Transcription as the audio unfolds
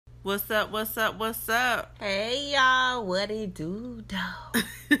What's up, what's up, what's up? Hey, y'all. What it do, though?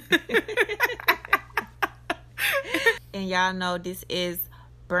 And y'all know this is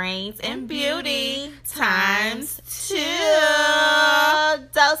Brains and Beauty times 2.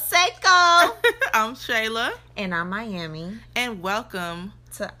 Dos Seco. I'm Shayla. And I'm Miami. And welcome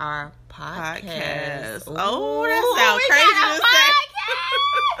to our podcast. Oh, that sounds crazy to say.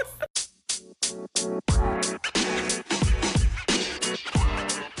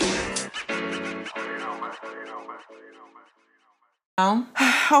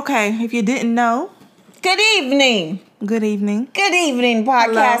 Okay, if you didn't know. Good evening. Good evening. Good evening,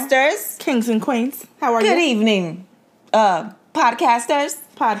 podcasters. Hello. Kings and queens. How are you? Good evening, podcasters.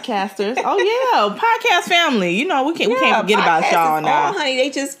 Podcasters. Oh, yeah. Podcast family. You know, we can't forget about y'all now. Oh, honey,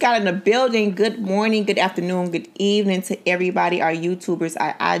 they just got in the building. Good morning, good afternoon, good evening to everybody. Our YouTubers,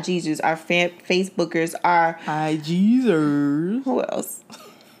 our IGers, our Facebookers, our... IGers. Who else?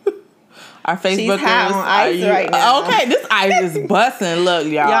 Our Facebookers. She's hot on ice right now. Okay, this ice is busting. Look,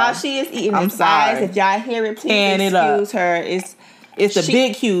 y'all. Y'all, she is eating this ice. If y'all hear it, please excuse her. It's the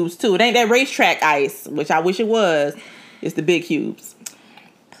big cubes, too. It ain't that racetrack ice, which I wish it was. It's the big cubes.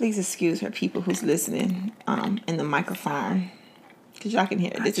 Please excuse her, people who's listening in the microphone. Because y'all can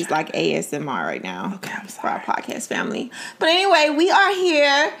hear it. This is like ASMR right now. Okay, I'm sorry. For our podcast family. But anyway, we are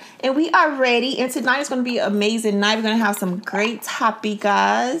here and we are ready. And tonight is going to be an amazing night. We're going to have some great topics,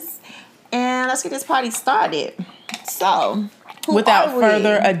 guys. And let's get this party started. So, without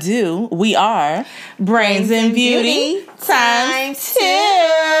further ado, we are Brains and Beauty times 2.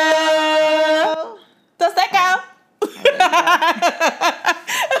 Does that go?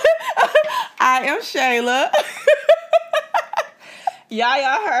 I am Shayla.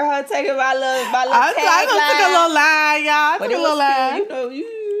 y'all heard her taking my little I took a little line, y'all. But took a little line.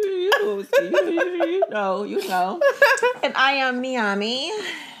 You know. And I am Miami.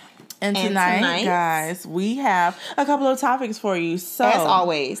 And tonight, guys, we have a couple of topics for you. So, as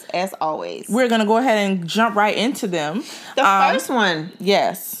always, we're going to go ahead and jump right into them. The first one.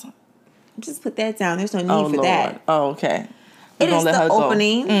 Yes. Just put that down. There's no need for that. Oh, okay. It is the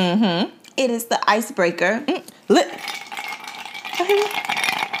opening. Mm-hmm. It is the icebreaker. The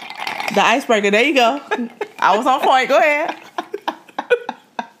icebreaker. There you go. I was on point. Go ahead.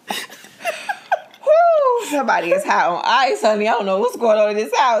 Somebody is hot on ice, honey. I don't know what's going on in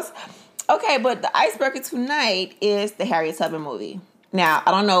this house. Okay, but the icebreaker tonight is the Harriet Tubman movie. Now,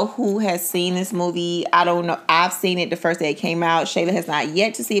 I don't know who has seen this movie. I don't know. I've seen it the first day it came out. Shayla has not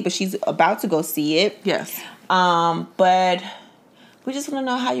yet to see it, but she's about to go see it. Yes. But we just want to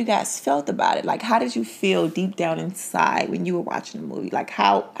know how you guys felt about it. Like, how did you feel deep down inside when you were watching the movie? Like,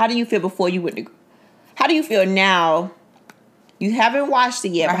 how do you feel before you went to... How do you feel now? You haven't watched it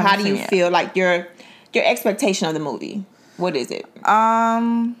yet, but how do you feel like your expectation of the movie? What is it?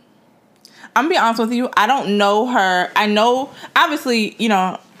 I'm gonna be honest with you. I don't know her. I know, obviously, you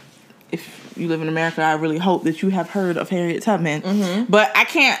know, if you live in America, I really hope that you have heard of Harriet Tubman. Mm-hmm. But I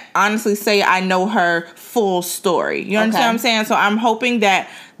can't honestly say I know her full story. You understand what I'm saying? So I'm hoping that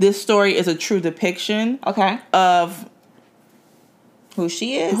this story is a true depiction of who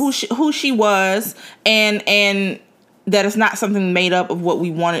she is, who she was, and that it's not something made up of what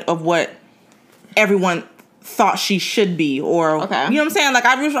we wanted, of what everyone thought she should be, or you know what I'm saying? Like,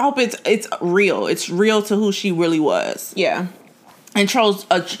 I really hope it's real. It's real to who she really was. Yeah, and shows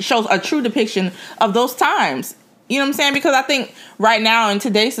a true depiction of those times. You know what I'm saying? Because I think right now in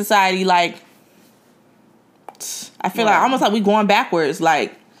today's society, like, I feel like almost like we going backwards.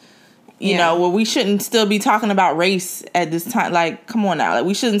 Like, you know, where we shouldn't still be talking about race at this time. Like, come on now. Like,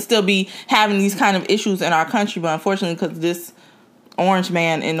 we shouldn't still be having these kind of issues in our country. But unfortunately, because this orange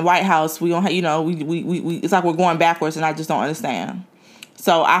man in the White House, we don't have, you know, we it's like we're going backwards, and I just don't understand.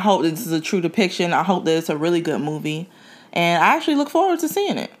 So I hope that this is a true depiction. I hope that it's a really good movie, and I actually look forward to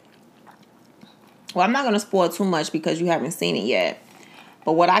seeing it. Well, I'm not going to spoil too much because you haven't seen it yet,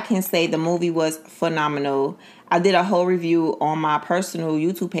 but what I can say, the movie was phenomenal. I did a whole review on my personal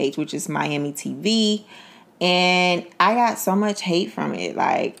YouTube page, which is Miami TV, and I got so much hate from it.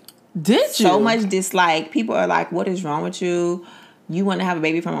 Like, did you? So much dislike. People are like, "What is wrong with you? You want to have a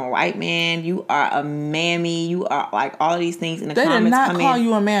baby from a white man? You are a mammy. You are," like, all of these things in the comments. They did not call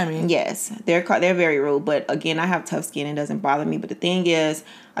you a mammy. Yes, they're very rude. But again, I have tough skin. It doesn't bother me. But the thing is,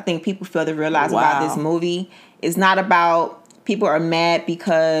 I think people fail to realize about this movie. It's not about people are mad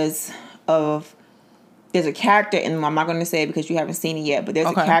because of there's a character in them. I'm not going to say it because you haven't seen it yet. But there's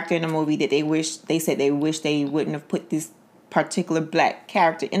a character in the movie that they wish they wouldn't have put this particular black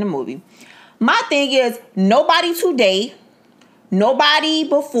character in the movie. My thing is, nobody today. Nobody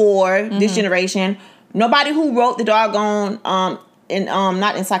before this generation, nobody who wrote the doggone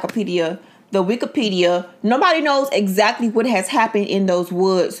not encyclopedia, the Wikipedia, nobody knows exactly what has happened in those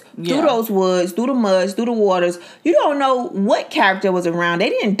woods, through those woods, through the muds, through the waters. You don't know what character was around. They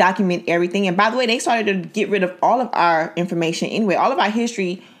didn't document everything. And by the way, they started to get rid of all of our information anyway. All of our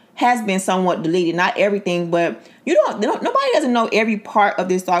history has been somewhat deleted. Not everything, but nobody doesn't know every part of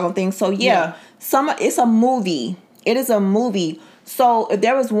this doggone thing. So it's a movie. It is a movie. So if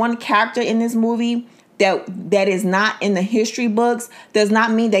there was one character in this movie that is not in the history books, does not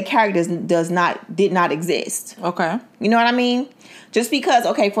mean that character did not exist. Okay. You know what I mean? Just because,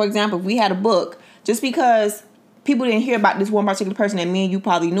 okay, for example, if we had a book, just because people didn't hear about this one particular person that me and you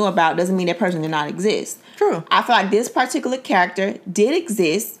probably knew about, doesn't mean that person did not exist. True. I feel like this particular character did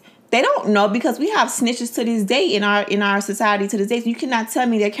exist. They don't know because we have snitches to this day in our society to this day. So you cannot tell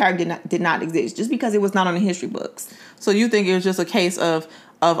me that character did not exist just because it was not on the history books. So you think it was just a case of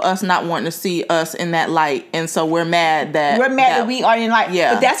us not wanting to see us in that light, and so we're mad that we are in light.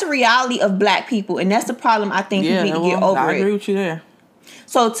 Yeah. But that's the reality of black people, and that's the problem I think we need to get over. I agree with you there.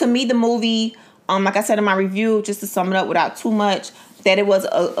 So to me, the movie, like I said in my review, just to sum it up without too much, that it was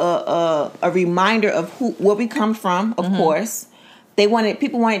a reminder of where we come from. Of course,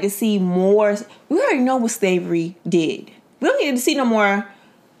 people wanted to see more. We already know what slavery did. We don't need to see no more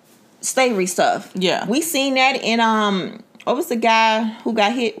slavery stuff. Yeah, we seen that in what was the guy who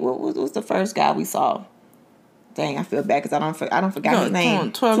got hit? What was the first guy we saw? Dang, I feel bad because I don't forget his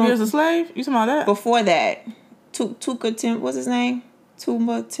name. 12 years a slave? You talking about that? Before that, Tuka Tim, what's his name?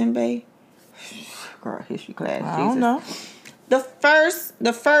 Tuma Timbe. Girl, history class. I don't know.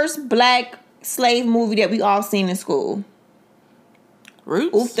 The first black slave movie that we all seen in school.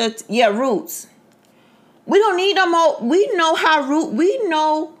 Roots? Roots. We don't need no more. We know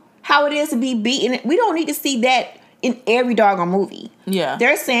how it is to be beaten. We don't need to see that in every doggone movie. Yeah.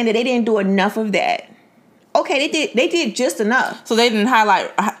 They're saying that they didn't do enough of that. Okay, they did just enough. So they didn't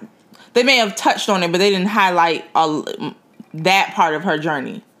highlight, they may have touched on it, but they didn't highlight that part of her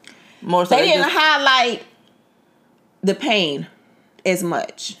journey. More so they didn't highlight the pain as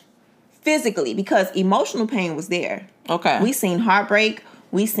much physically, because emotional pain was there. Okay. We seen heartbreak.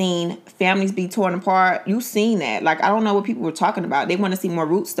 We seen families be torn apart. You seen that. Like, I don't know what people were talking about. They want to see more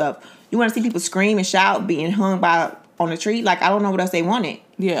root stuff. You want to see people scream and shout being hung on a tree. Like, I don't know what else they wanted.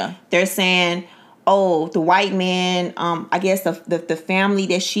 Yeah. They're saying, oh, the white man, I guess the family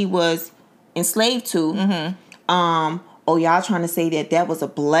that she was enslaved to, oh, y'all trying to say that was a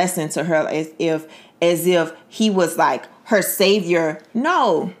blessing to her as if he was like her savior.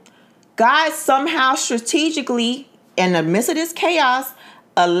 No. God somehow strategically, in the midst of this chaos,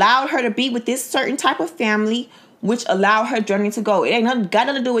 allowed her to be with this certain type of family, which allowed her journey to go. It ain't got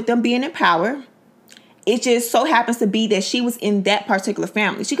nothing to do with them being in power. It just so happens to be that she was in that particular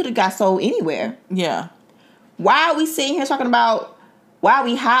family. She could have got sold anywhere. Yeah. Why are we sitting here talking about, why are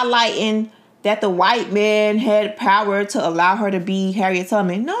we highlighting that the white man had power to allow her to be Harriet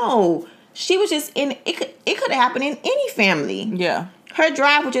Tubman? No. She was just it could have happened in any family. Yeah. Her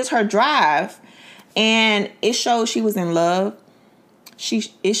drive was just her drive. And it showed she was in love.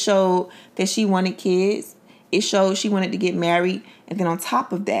 It showed that she wanted kids. It showed she wanted to get married. And then on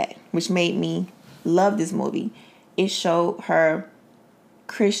top of that, which made me love this movie, it showed her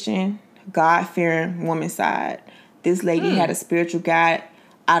Christian, God-fearing woman side. This lady had a spiritual guide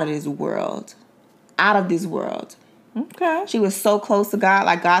out of this world. Out of this world. Okay. She was so close to God.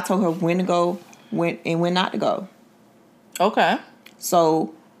 Like, God told her when to go, when not to go. Okay.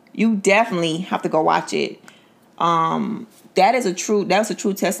 So you definitely have to go watch it. That was a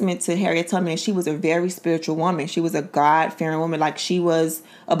true testament to Harriet Tubman. She was a very spiritual woman. She was a God-fearing woman. Like, she was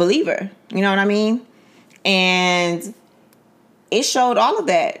a believer. You know what I mean? And it showed all of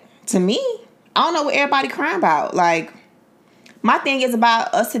that. To me, I don't know what everybody crying about. Like, my thing is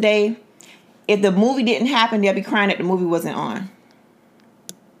about us today, if the movie didn't happen, they'll be crying that the movie wasn't on.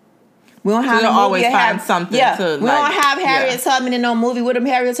 We don't have always find something. Yeah, we don't have Harriet Tubman in no movie. Where the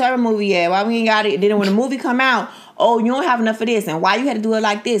Harriet Tubman movie at? Why we ain't got it? Then when the movie come out, oh, you don't have enough of this, and why you had to do it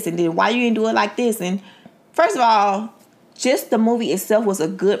like this, and then why you didn't do it like this? And first of all, just the movie itself was a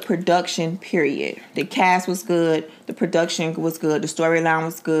good production. Period. The cast was good. The production was good. The storyline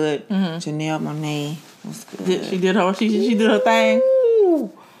was good. Janelle Monáe was good. She did her thing.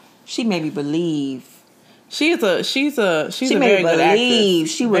 Ooh. She made me believe. She's a very good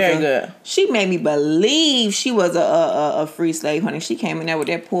actress. She was very good. She made me believe she was a free slave, honey. She came in there with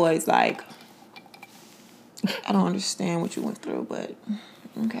that poise, like, I don't understand what you went through, but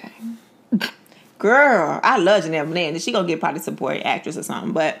okay. Girl, I love Janelle Monáe. She gonna get probably supporting actress or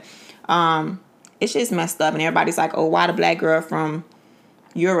something, but it's just messed up, and everybody's like, oh, why the black girl from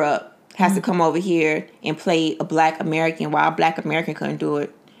Europe has to come over here and play a Black American while a Black American couldn't do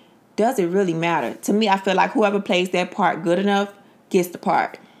it. Does it really matter? To me, I feel like whoever plays that part good enough gets the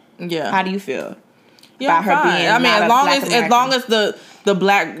part. Yeah. How do you feel? Yeah, about her being as long as the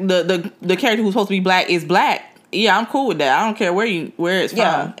black the character who's supposed to be black is black. Yeah, I'm cool with that. I don't care where it's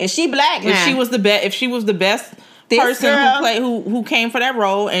from. Is she black? If she was the best person who came for that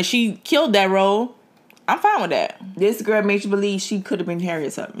role and she killed that role, I'm fine with that. This girl makes you believe she could have been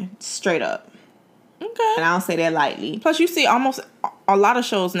Harriet Tubman, straight up. Okay. And I don't say that lightly. Plus, you see almost a lot of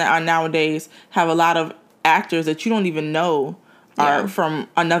shows nowadays have a lot of actors that you don't even know are from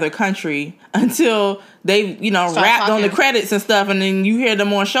another country until they, rapped on the credits and stuff, and then you hear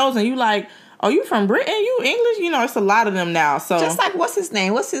them on shows and you like, oh, you from Britain? You English? It's a lot of them now. So just like, what's his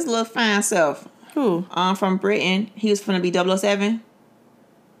name? What's his little fine self? Who? From Britain. He was finna be 007.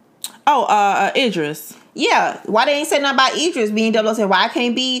 Oh, Idris. Yeah. Why they ain't say nothing about Idris being 007? Why I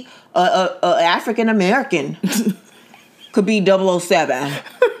can't be a African American? Could be 007.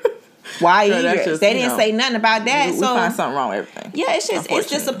 Why Idris? They didn't say nothing about that. We find something wrong with everything. Yeah, it's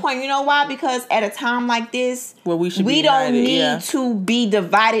disappointing. You know why? Because at a time like this, well, we don't need to be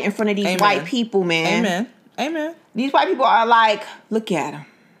divided in front of these white people, man. Amen. These white people are like, look at them.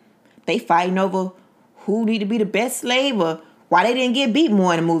 They fighting over who need to be the best slave or why they didn't get beat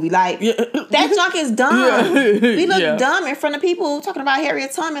more in the movie. Like, that junk is dumb. We look dumb in front of people talking about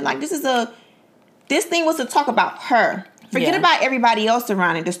Harriet Tubman. Like, this thing was to talk about her. Forget about everybody else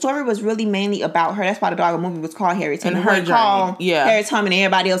around it. The story was really mainly about her. That's why the dog movie was called Harriet Tubman. And her journey. Harriet Tubman and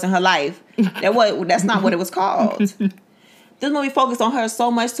everybody else in her life. That's not what it was called. This movie focused on her so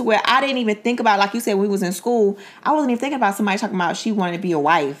much to where I didn't even think about, like you said, when we was in school, I wasn't even thinking about somebody talking about she wanted to be a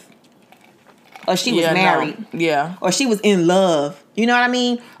wife. Or she was married. No. Yeah. Or she was in love. You know what I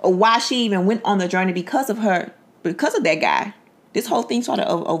mean? Or why she even went on the journey because of that guy. This whole thing started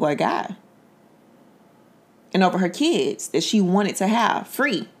over a guy. And over her kids that she wanted to have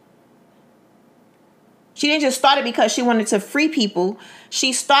free. She didn't just start it because she wanted to free people.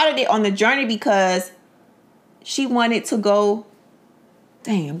 She started it on the journey because she wanted to go...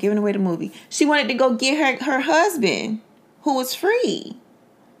 Dang, I'm giving away the movie. She wanted to go get her husband, who was free.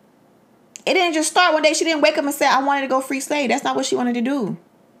 It didn't just start one day. She didn't wake up and say, I wanted to go free slave. That's not what she wanted to do.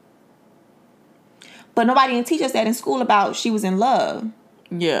 But nobody didn't teach us that in school about she was in love.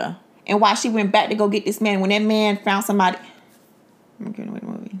 Yeah. And why she went back to go get this man when that man found somebody. I'm giving away the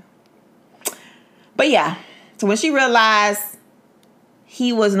movie. But yeah. So when she realized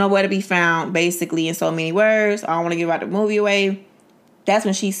he was nowhere to be found, basically, in so many words, I don't want to give out the movie away. That's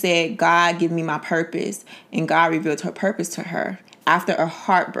when she said, God, give me my purpose. And God revealed her purpose to her after a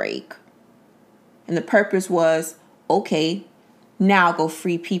heartbreak. And the purpose was, okay, now go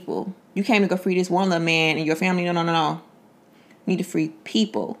free people. You came to go free this one little man and your family. No. You need to free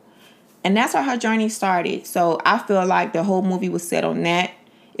people. And that's how her journey started. So I feel like the whole movie was set on that.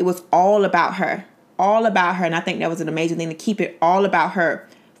 It was all about her. All about her. And I think that was an amazing thing to keep it all about her.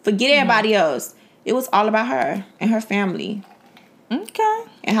 Forget everybody else. It was all about her and her family. Okay.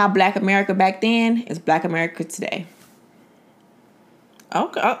 And how Black America back then is Black America today.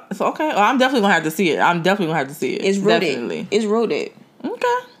 Okay. So, okay. Well, I'm definitely going to have to see it. It's rooted. Definitely. It's rooted.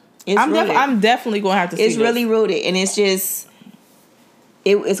 Okay. I'm definitely going to have to see it. It's really rooted. And it's just...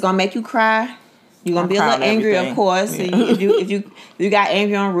 It's gonna make you cry. You're gonna be a little angry, of course. Yeah. if you got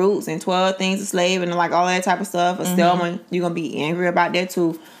angry on Roots and 12 Things a Slave and like all that type of stuff, or Selma, you're gonna be angry about that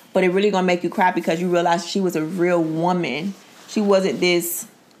too. But it really gonna make you cry because you realize she was a real woman. She wasn't this.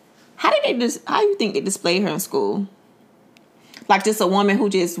 How you think they displayed her in school? Like just a woman who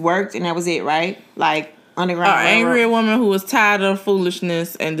just worked and that was it, right? Like underground. An angry woman who was tired of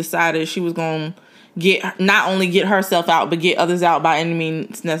foolishness and decided she was gonna not only get herself out, but get others out by any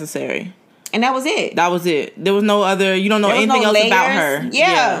means necessary. And that was it. There was no other, you don't know anything else about her.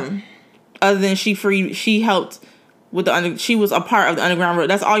 Yeah. Other than she helped with she was a part of the Underground Railroad.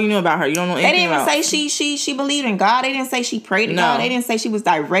 That's all you knew about her. You don't know anything else. They didn't even say she believed in God. They didn't say she prayed to God. They didn't say she was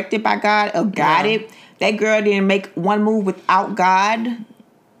directed by God or guided. No. That girl didn't make one move without God.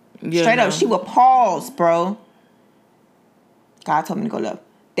 Straight up, she would pause, bro. God told me to go left.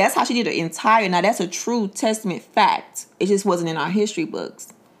 That's how she did the entire. Now that's a true testament fact. It just wasn't in our history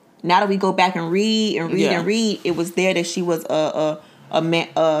books. Now that we go back and read, it was there that she was a man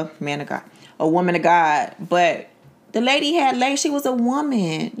of God, a woman of God. But the lady she was a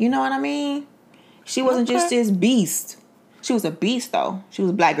woman. You know what I mean? She wasn't just this beast. She was a beast though. She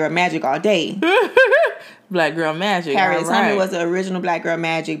was Black Girl Magic all day. Black Girl Magic. Harriet Tubman was the original Black Girl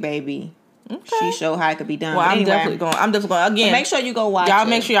Magic, baby. Okay. She showed how it could be done. Well, I'm definitely going again. Make sure you go watch y'all.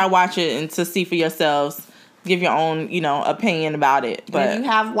 Make sure y'all watch it and to see for yourselves. give your own, opinion about it. But if you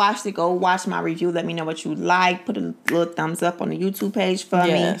have watched it, go watch my review. Let me know what you like. Put a little thumbs up on the YouTube page for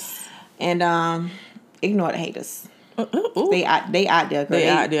me. And ignore the haters. Ooh. They out there. Girl. They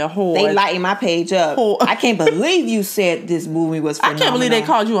out there. Hard. They lighting my page up. I can't believe you said this movie was phenomenal. I can't believe they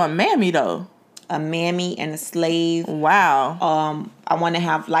called you a mammy though. A mammy and a slave. Wow. I want to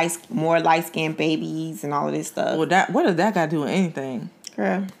have more light-skinned babies and all of this stuff. Well, what does that got to do with anything?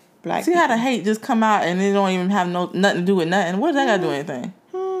 Girl, black. See how the hate just come out and it don't even have nothing to do with nothing. What does that got to do with anything?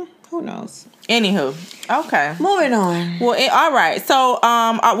 Who knows? Anywho, okay. Moving on. Well, all right. So,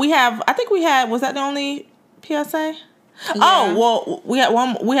 was that the only PSA? Yeah. Oh, well,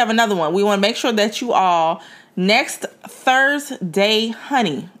 we have another one. We want to make sure that you all next Thursday,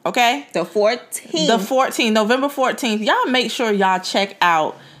 honey, okay? The 14th, November 14th. Y'all make sure y'all check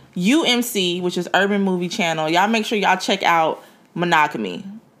out UMC, which is Urban Movie Channel. Y'all make sure y'all check out Monogamy.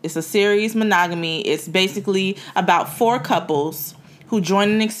 It's a series, Monogamy. It's basically about 4 couples who join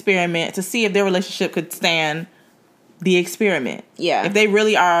an experiment to see if their relationship could stand the experiment. Yeah. If they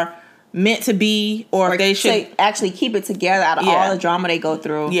really are meant to be, or if they should actually keep it together out of all the drama they go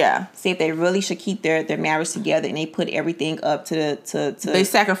through. Yeah. See if they really should keep their marriage together, and they put everything up to they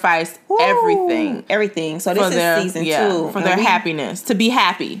sacrificed everything. Everything. So this is season 2. For their happiness. To be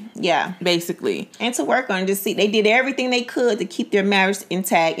happy. Yeah. Basically. And to work on just see they did everything they could to keep their marriage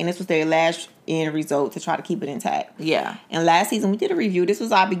intact, and this was their last end result to try to keep it intact. Yeah. And last season we did a review. This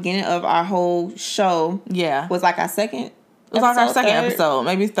was our beginning of our whole show. Yeah. Was like our second. It was like our second episode,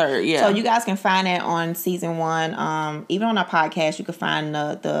 maybe third, yeah. So you guys can find that on season 1. Even on our podcast, you can find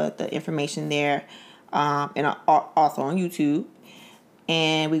the information there, and also on YouTube.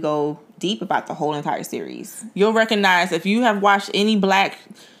 And we go deep about the whole entire series. You'll recognize if you have watched any black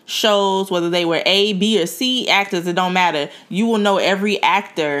shows, whether they were A, B, or C actors, it don't matter. You will know every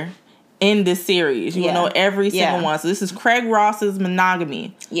actor in this series. You will know every single one. So this is Craig Ross's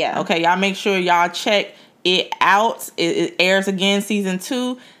Monogamy. Yeah. Okay, y'all make sure y'all check it out. It airs again, season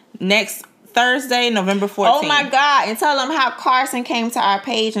 2, next Thursday, November 14th. Oh my God. And tell them how Carson came to our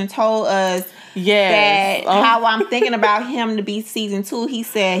page and told us that how I'm thinking about him to be season 2. He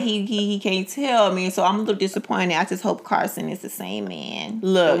said he can't tell me, so I'm a little disappointed. I just hope Carson is the same man.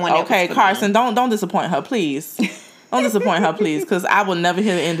 Look, okay, Carson, don't disappoint her, please. Don't disappoint her, please, because I will never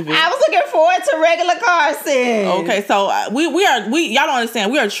hear the end of it. I was looking forward to regular Carson. Okay, so we y'all don't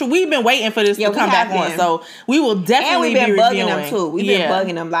understand. We've been waiting for this to come back on, so we will definitely and we've been bugging them too. We've been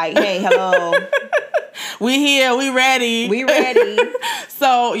bugging them like, hey, hello. We here, we ready. We ready.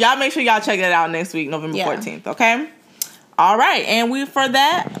 So y'all make sure y'all check that out next week, November 14th, okay? All right, and we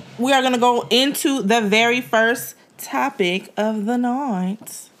are gonna go into the very first topic of the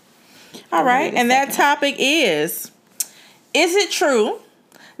night. All right, and that topic is it true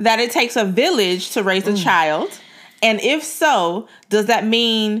that it takes a village to raise a child? And if so, does that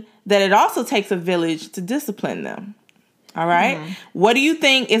mean that it also takes a village to discipline them? All right. What do you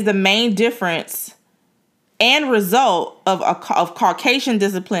think is the main difference and result of Caucasian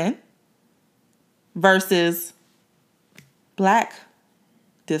discipline versus Black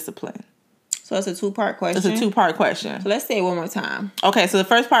discipline? So it's a 2-part question? It's a 2-part question. So let's say it one more time. Okay, so the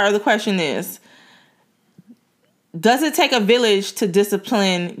first part of the question is, does it take a village to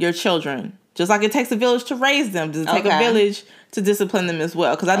discipline your children? Just like it takes a village to raise them, does it take a village to discipline them as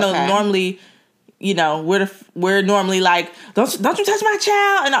well? Because I know normally, we're normally like, don't you touch my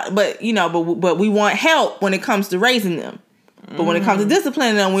child, but we want help when it comes to raising them. But when it comes to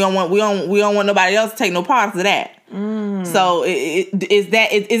disciplining them, we don't want nobody else to take no part of that. So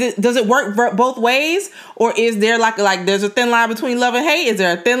does it work both ways, or is there like there's a thin line between love and hate? Is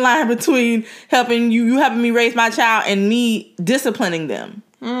there a thin line between helping me raise my child and me disciplining them?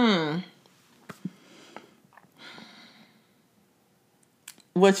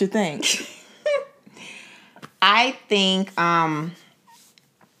 What you think? I think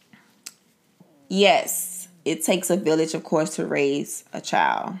yes. It takes a village, of course, to raise a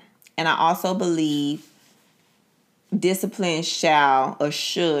child. And I also believe discipline shall or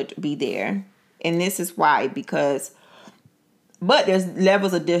should be there. And this is why, but there's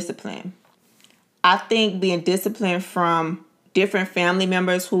levels of discipline. I think being disciplined from different family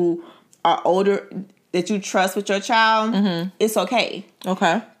members who are older that you trust with your child, it's okay.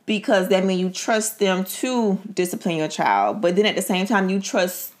 Okay. Because that means you trust them to discipline your child. But then at the same time, you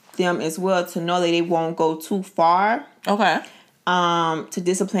trust them as well to know that they won't go too far. Okay. To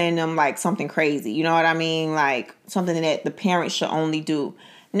discipline them like something crazy. You know what I mean? Like something that the parents should only do.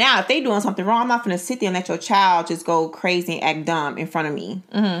 Now, if they doing something wrong, I'm not going to sit there and let your child just go crazy and act dumb in front of me.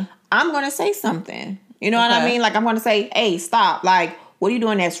 I'm going to say something. You know what I mean? Like I'm going to say, hey, stop. Like, What are you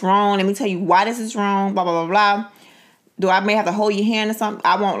doing that's wrong? Let me tell you why this is wrong, blah, blah, blah, blah. Do I may have to hold your hand or something?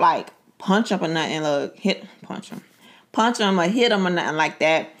 I won't like punch them or nothing, punch them or hit them or nothing like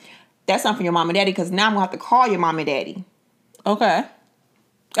that. That's not for your mom and daddy, because now I'm going to have to call your mom and daddy. Okay.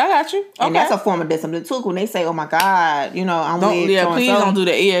 I got you. Okay. And that's a form of discipline too. When they say, "Oh my God, you know, I'm with please don't do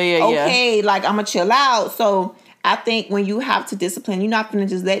that." Yeah. Okay, like I'm gonna chill out. So I think when you have to discipline, you're not gonna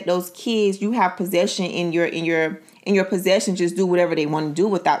just let those kids you have possession in your possession just do whatever they want to do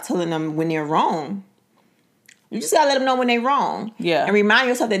without telling them when they're wrong. You just gotta let them know when they're wrong. Yeah. And remind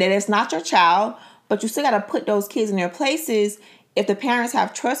yourself that it's not your child, but you still gotta put those kids in their places. If the parents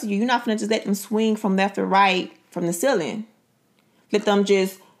have trusted you, you're not gonna just let them swing from left to right from the ceiling. Let them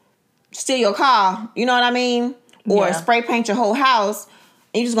just steal your car, you know what I mean? Or spray paint your whole house,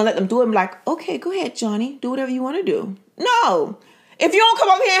 and you're just gonna let them do it and be like, okay, go ahead, Johnny, do whatever you want to do. No. If you don't come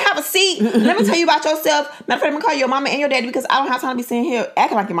over here and have a seat, let me tell you about yourself. Matter of fact, I'm gonna call your mama and your daddy, because I don't have time to be sitting here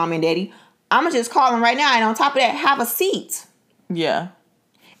acting like your mama and daddy. I'm gonna just call them right now, and on top of that, have a seat. Yeah.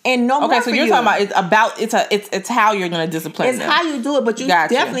 And no more for you. Okay, so you're talking about it's how you're gonna discipline them. It's how you do it, but you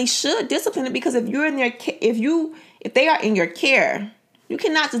definitely should discipline it, because if you're in their if they are in your care, you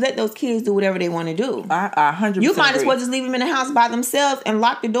cannot just let those kids do whatever they want to do. I 100% You might agree. as well just leave them in the house by themselves and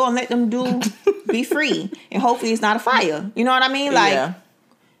lock the door and let them be free. And hopefully it's not a fire. You know what I mean? Like,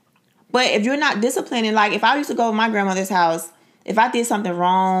 but if you're not disciplining, like if I used to go to my grandmother's house, if I did something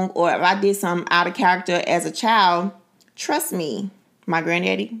wrong or if I did something out of character as a child, trust me, my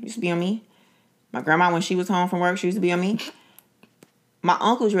granddaddy used to be on me. My grandma, when she was home from work, she used to be on me. My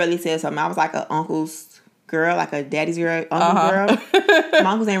uncles really said something. I was like an uncle's girl, like a daddy's girl, uncle girl.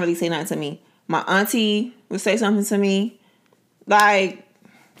 My uncles ain't really say nothing to me. My auntie would say something to me. Like,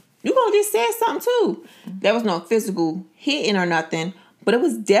 you gonna just say something too. There was no physical hitting or nothing, but it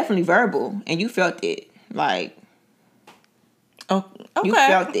was definitely verbal, and you felt it. Like, you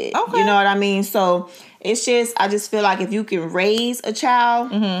felt it. Okay. You know what I mean? So it's just, I just feel like if you can raise a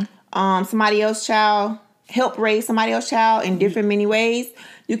child, somebody else's child, help raise somebody else's child in different many ways,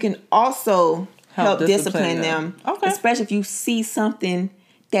 you can also help discipline them. Okay. Especially if you see something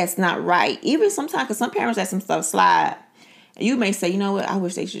that's not right. Even sometimes, because some parents let some stuff slide. And you may say, you know what, I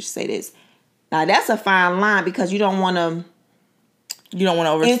wish they should say this. Now, that's a fine line, because you don't want to... You don't want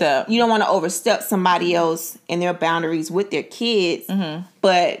to overstep. You don't want to overstep somebody else and their boundaries with their kids. Mm-hmm.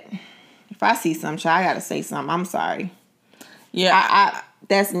 But if I see something, I got to say something. I'm sorry. Yeah. I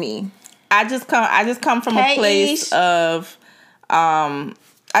that's me. I just come from a place of...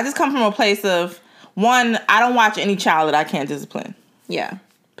 I just come from a place of, one, I don't watch any child that I can't discipline. Yeah.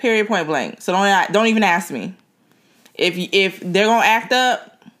 Period, point blank. So don't even ask me. If they're gonna act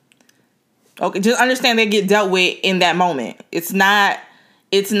up, okay, just understand they get dealt with in that moment. It's not.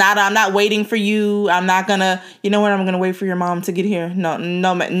 I'm not waiting for you. I'm not gonna. You know what? I'm gonna wait for your mom to get here. No,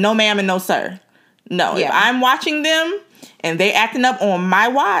 ma'am, and no, sir. No. Yeah. If I'm watching them and they acting up on my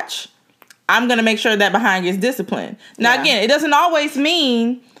watch, I'm going to make sure that behind gets disciplined. Now, again, it doesn't always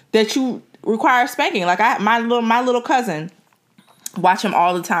mean that you require spanking. Like my little cousin, watch him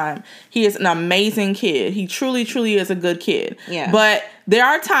all the time. He is an amazing kid. He truly, truly is a good kid. Yeah. But there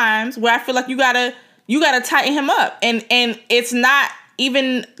are times where I feel like you gotta tighten him up. And it's not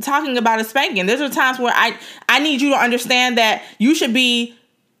even talking about a spanking. There's times where I need you to understand that you should be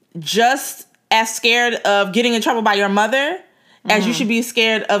just as scared of getting in trouble by your mother as you should be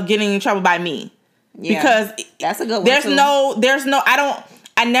scared of getting in trouble by me. Yeah, because that's a good one.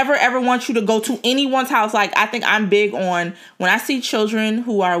 I never ever want you to go to anyone's house. Like, I think I'm big on when I see children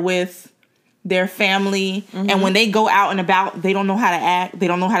who are with their family and when they go out and about, they don't know how to act. They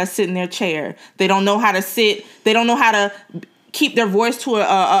don't know how to sit in their chair. They don't know how to sit. They don't know how to keep their voice to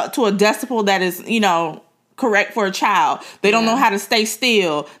a decibel that is, correct for a child. They don't know how to stay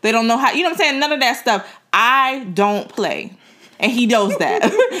still. They don't know how, you know what I'm saying? None of that stuff. I don't play. And he knows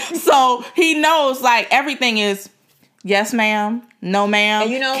that. So he knows, like, everything is, yes, ma'am, no, ma'am.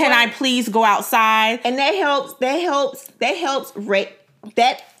 And can I please go outside? And that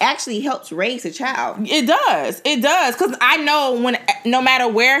actually helps raise a child. It does. Because I know no matter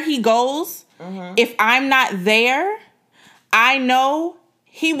where he goes, if I'm not there, I know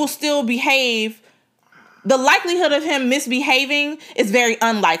he will still behave. The likelihood of him misbehaving is very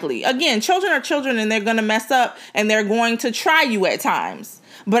unlikely. Again, children are children and they're going to mess up and they're going to try you at times.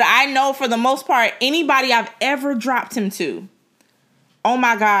 But I know for the most part, anybody I've ever dropped him to, oh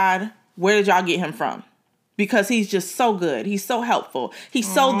my God, where did y'all get him from? Because he's just so good. He's so helpful.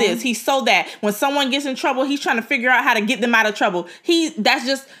 He's so this. He's so that. When someone gets in trouble, he's trying to figure out how to get them out of trouble.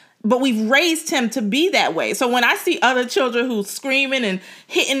 but we've raised him to be that way. So when I see other children who's screaming and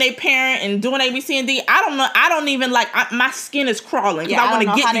hitting their parent and doing A, B, C, and D, I don't know. I don't even my skin is crawling because I want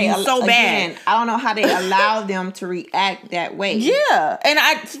to get to you so bad. I don't know how they allow them to react that way. Yeah,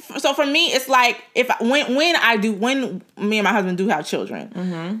 and so for me, it's like when me and my husband do have children,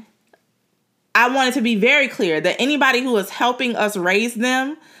 mm-hmm. I want it to be very clear that anybody who is helping us raise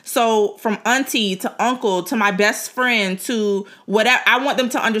them. So from auntie to uncle to my best friend to whatever, I want them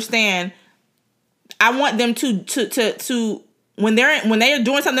to understand. I want them to when they are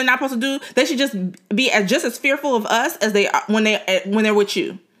doing something they're not supposed to do, they should just be just as fearful of us as they are when they're with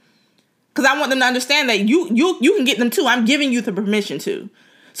you. Because I want them to understand that you can get them too. I'm giving you the permission to.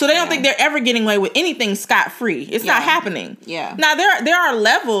 So they don't think they're ever getting away with anything scot-free. It's not happening. Yeah. Now there are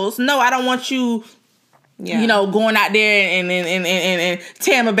levels. No, I don't want you. Yeah. You know, going out there and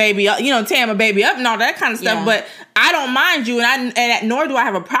tearing my baby up, tearing my baby up and all that kind of stuff. Yeah. But I don't mind you, and nor do I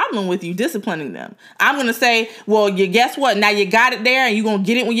have a problem with you disciplining them. I'm gonna say, well, guess what? Now you got it there, and you're gonna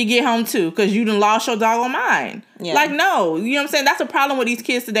get it when you get home too, because you done lost your doggone mind. Yeah. Like, no, you know what I'm saying? That's a problem with these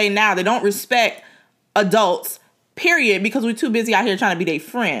kids today. Now they don't respect adults. Period, because we're too busy out here trying to be their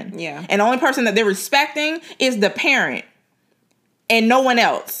friend. Yeah. And the only person that they're respecting is the parent. And no one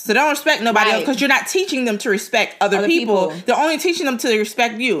else. So they don't respect nobody else because you're not teaching them to respect other people. They're only teaching them to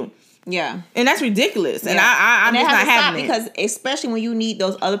respect you. Yeah. And that's ridiculous. Yeah. And I'm just not having it. Because especially when you need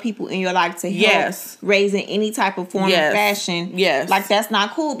those other people in your life to help raise in any type of form or fashion. Yes. Like, that's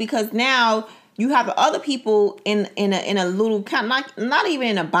not cool, because now you have other people in a little kind of not even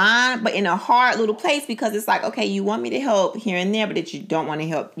in a bind, but in a hard little place, because it's like, okay, you want me to help here and there, but that you don't want to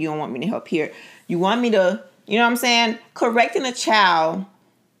help. You don't want me to help here. You want me to, you know what I'm saying? Correcting a child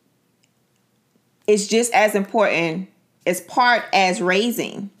is just as important as part as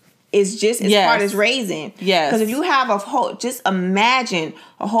raising. It's just as part as raising. Yes. Because if you have just imagine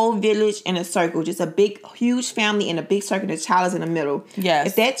a whole village in a circle, just a big, huge family in a big circle, the child is in the middle. Yes.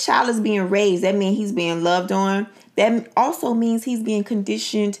 If that child is being raised, that means he's being loved on. That also means he's being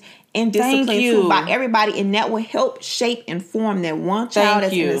conditioned and disciplined too by everybody, and that will help shape and form that one child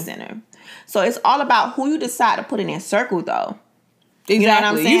that's in the center. So it's all about who you decide to put in that circle, though. Exactly. You know what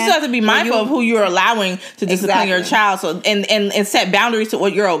I'm saying? You still have to be mindful of who you're allowing to discipline your child, so and set boundaries to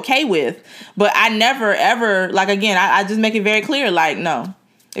what you're okay with. But I never ever, like, again, I just make it very clear, like, no,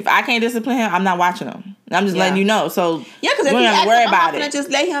 if I can't discipline him, I'm not watching him. I'm just letting you know. So because if you have to worry about it, just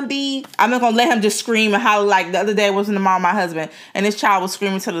let him be. I'm not gonna let him just scream and holler. Like the other day, I was in the mall with my husband, and this child was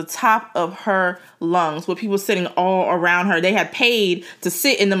screaming to the top of her lungs with people sitting all around her. They had paid to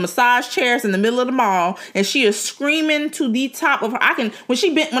sit in the massage chairs in the middle of the mall, and she is screaming to the top of her. When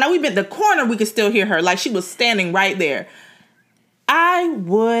we bent the corner, we could still hear her. Like, she was standing right there. I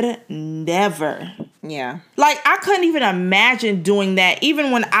would never. Yeah. Like, I couldn't even imagine doing that,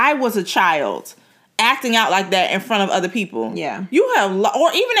 even when I was a child. Acting out like that in front of other people. Yeah. You have,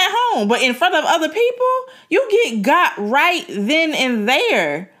 or even at home, but in front of other people, you get got right then and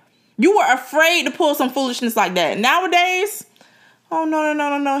there. You were afraid to pull some foolishness like that. Nowadays, oh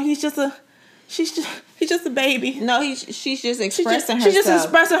no. He's just a baby. No, she's just expressing herself. She's just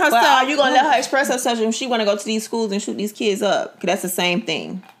expressing herself. But are you gonna let her express herself if she want to go to these schools and shoot these kids up? Because that's the same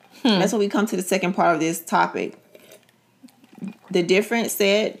thing. That's when we come to the second part of this topic. The difference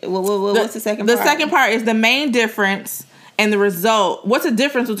said, what's the second part? The second part is the main difference and the result. What's the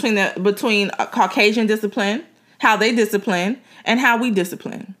difference between Caucasian discipline, how they discipline, and how we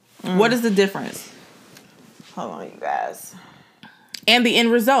discipline? What is the difference? Hold on, you guys. And the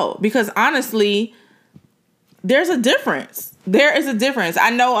end result. Because honestly, there's a difference. There is a difference.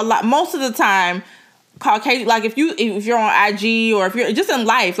 I know a lot, most of the time, Caucasian, like if you're on IG or if you're just in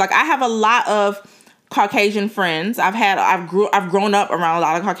life, like I have a lot of Caucasian friends. I've grown up around a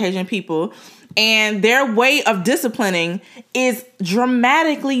lot of Caucasian people, and their way of disciplining is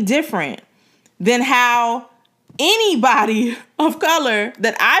dramatically different than how anybody of color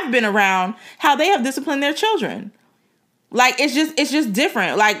that I've been around, how they have disciplined their children. Like, it's just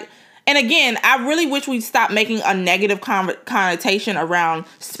different. Like, and again, I really wish we'd stop making a negative connotation around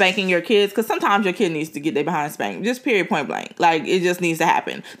spanking your kids, because sometimes your kid needs to get their behind spanked. Just period, point blank. Like, it just needs to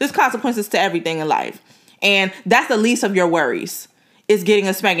happen. There's consequences to everything in life. And that's the least of your worries, is getting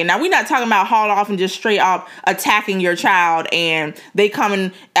a spanking. Now, we're not talking about haul off and just straight up attacking your child and they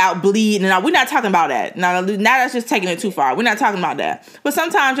coming out bleeding. We're not talking about that. Now that's just taking it too far. We're not talking about that. But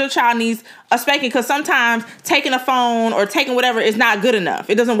sometimes your child needs a spanking, because sometimes taking a phone or taking whatever is not good enough.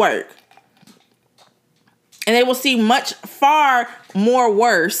 It doesn't work. And they will see much far more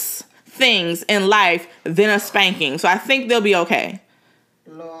worse things in life than a spanking. So I think they'll be okay.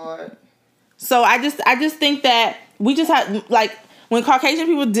 Lord. So I just think that we just have, like, when Caucasian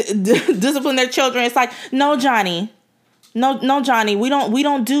people discipline their children, it's like, no, Johnny. No, Johnny, we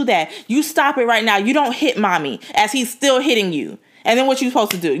don't do that. You stop it right now. You don't hit mommy as he's still hitting you. And then what you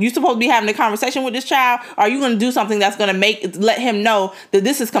supposed to do? You supposed to be having a conversation with this child? Or are you going to do something that's going to let him know that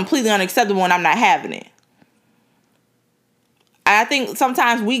this is completely unacceptable and I'm not having it? I think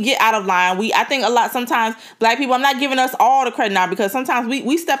sometimes we get out of line. I think sometimes black people, I'm not giving us all the credit now because sometimes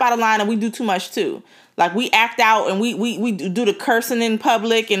we step out of line and we do too much too. Like we act out and we do the cursing in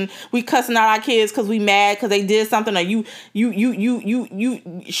public and we cussing out our kids because we mad because they did something, or you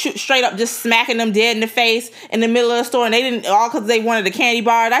straight up just smacking them dead in the face in the middle of the store and they didn't, all because they wanted a candy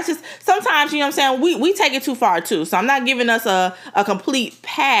bar. That's just sometimes, you know what I'm saying, we take it too far too. So I'm not giving us a complete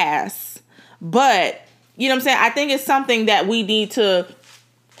pass, but you know what I'm saying, I think it's something that we need to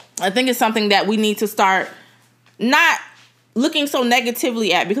start not looking so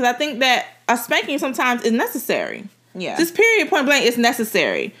negatively at, because I think that a spanking sometimes is necessary. Yeah. Just period, point blank, it's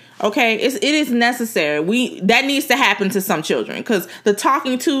necessary. Okay? It is necessary. That needs to happen to some children, because the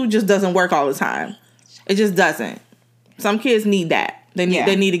talking to just doesn't work all the time. It just doesn't. Some kids need that. They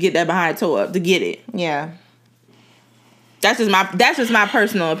need to get that behind toe up to get it. Yeah. That's just my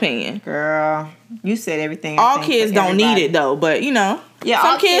personal opinion. Girl, you said everything. All kids don't need it though, but you know,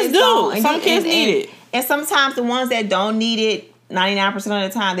 some kids do. Some kids need it. And sometimes the ones that don't need it 99%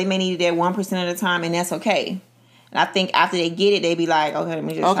 of the time, they may need it at 1% of the time, and that's okay. And I think after they get it, they be like, okay, let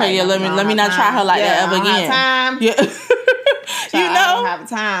me just let me not try her like that ever again. Time. Yeah. You know, I don't have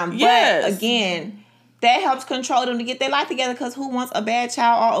time. Yes. But again, that helps control them to get their life together, because who wants a bad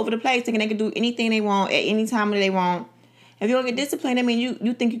child all over the place thinking they can do anything they want at any time that they want? If you don't get disciplined, I mean,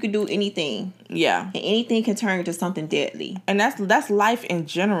 you think you can do anything. Yeah. And anything can turn into something deadly. And that's life in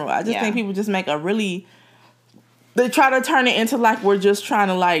general. I just think people just make they try to turn it into like we're just trying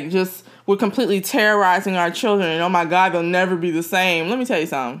to we're completely terrorizing our children. And oh my God, they'll never be the same. Let me tell you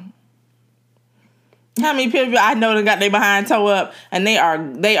something. How many people I know that got their behind toe up and they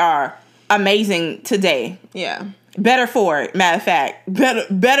are amazing today. Yeah. Better for it, matter of fact.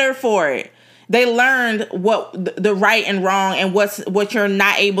 Better for it. They learned what the right and wrong and what you're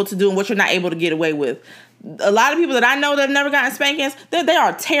not able to do and what you're not able to get away with. A lot of people that I know that have never gotten spankings, they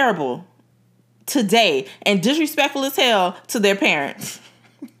are terrible today and disrespectful as hell to their parents.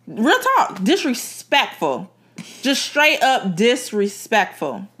 Real talk, disrespectful. Just straight up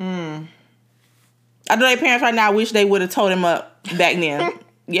disrespectful. I know their parents right now wish they would have told him up back then.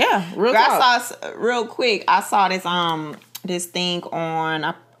 Yeah, real talk. I saw this thing on,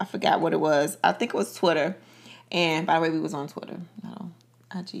 I forgot what it was. I think it was Twitter. And by the way, we was on Twitter, not on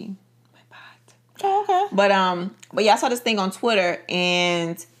IG. My bot. Oh, okay. But yeah, I saw this thing on Twitter,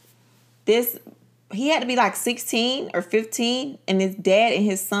 and he had to be like 16 or 15, and his dad and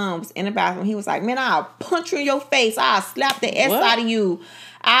his son was in the bathroom. He was like, man, I'll punch you in your face. I'll slap the S out of you.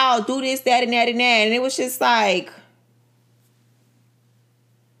 I'll do this, that, and that, and that. And it was just like,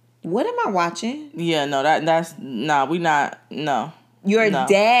 what am I watching? Yeah, no, we not, no. Your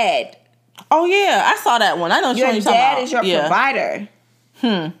dad. Oh, yeah, I saw that one. I know your dad is your provider.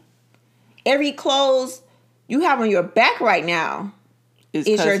 Every clothes you have on your back right now is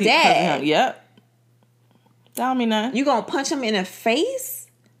your dad. Yep. That don't mean nothing. You gonna punch him in the face?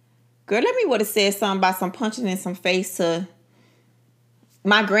 Girl, let me would have said something about some punching in some face to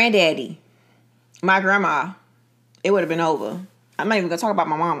my granddaddy, my grandma. It would have been over. I'm not even gonna talk about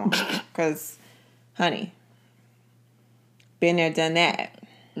my mama, because, honey, been there, done that.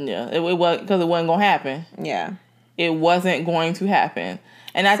 Yeah, it was because it wasn't gonna happen. Yeah, it wasn't going to happen,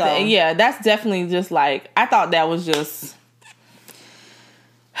 and that's definitely just like, I thought that was just.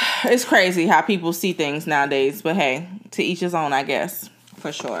 It's crazy how people see things nowadays, but hey, to each his own, I guess.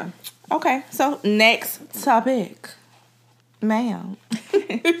 For sure. Okay, so next topic, ma'am.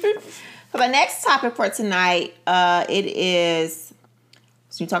 So the next topic for tonight, it is,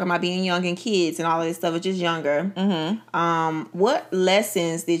 so you're talking about being young and kids and all of this stuff, which is younger. Mm-hmm. What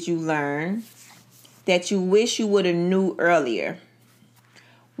lessons did you learn that you wish you would have knew earlier?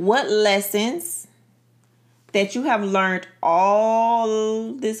 What lessons that you have learned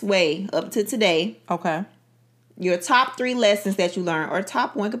all this way up to today? Okay. Your top 3 lessons that you learned, or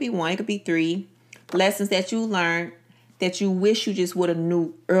top 1, could be 1, it could be 3 lessons that you learned that you wish you just would have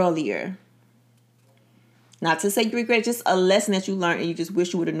knew earlier. Not to say you regret, just a lesson that you learned and you just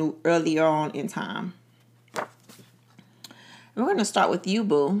wish you would have knew earlier on in time. We're going to start with you,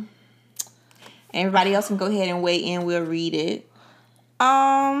 boo. Everybody else can go ahead and weigh in. We'll read it.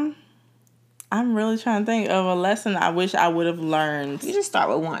 I'm really trying to think of a lesson I wish I would have learned. You just start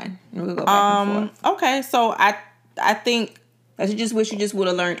with 1. And we'll go back and forth. Okay, so I think that you just wish you just would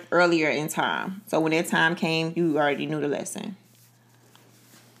have learned earlier in time. So when that time came, you already knew the lesson.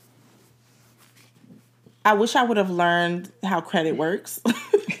 I wish I would have learned how credit works.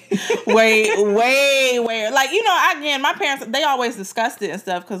 way. Like, you know, again, my parents, they always discussed it and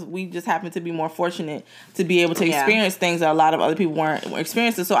stuff because we just happen to be more fortunate to be able to experience things that a lot of other people weren't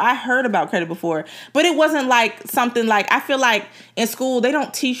experiencing. So I heard about credit before, but it wasn't like something like, I feel like in school, they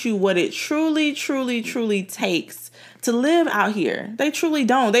don't teach you what it truly takes to live out here. They truly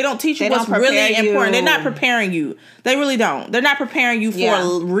don't. They don't teach you what's really important. They're not preparing you. They really don't. They're not preparing you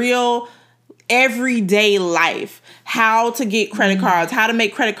for real everyday life, how to get credit cards, how to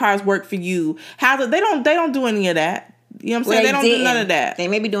make credit cards work for you, they don't do any of that. You know what I'm saying? They don't do none of that. They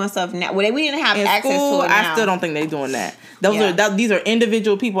may be doing stuff now. Well, we didn't have access to it now. I still don't think they're doing that. These are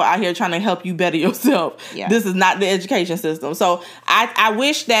individual people out here trying to help you better yourself. Yeah. This is not the education system. So I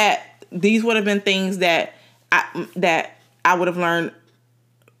wish that these would have been things that I would have learned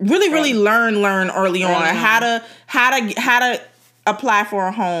really learn early on how to apply for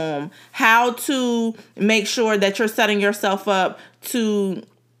a home, how to make sure that you're setting yourself up to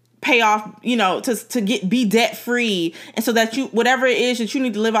pay off, you know, to be debt free, and so that you, whatever it is that you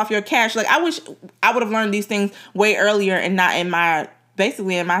need to live off your cash. Like, I wish I would have learned these things way earlier and not in my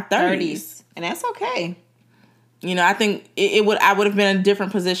 30s. And that's okay. You know, I think I would have been in a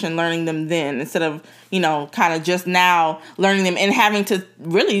different position learning them then, instead of, you know, kind of just now learning them and having to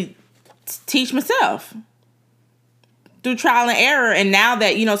really teach myself through trial and error. And now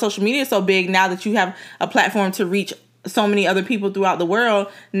that, you know, social media is so big, now that you have a platform to reach so many other people throughout the world,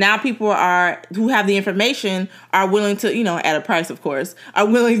 now people who have the information are willing to, you know, at a price, of course, are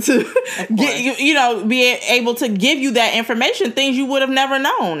willing to be able to give you that information, things you would have never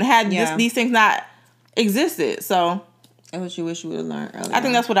known had these things not existed. So that's what you wish you would have learned earlier. I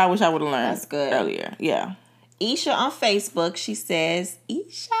think that's what I wish I would have learned. That's good. Earlier. Yeah. Isha on Facebook, she says,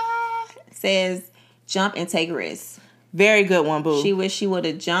 jump and take risks. Very good one, boo. She wish she would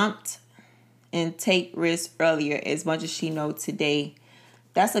have jumped and take risks earlier as much as she knows today.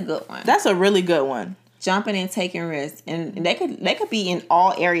 That's a good one. That's a really good one. Jumping and taking risks. And they could be in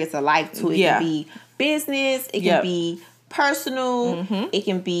all areas of life too. It can be business, it can be personal, it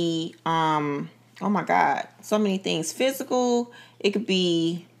can be oh my God, so many things. Physical, it could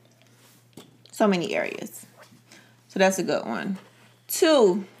be so many areas. So that's a good one.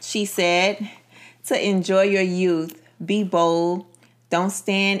 2, she said, to enjoy your youth. Be bold. Don't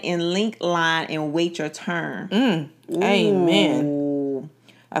stand in link line and wait your turn. Amen.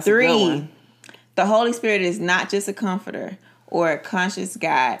 That's 3, a good one. The Holy Spirit is not just a comforter or a conscious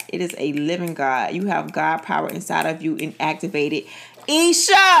guide. It is a living God. You have God power inside of you and activate it.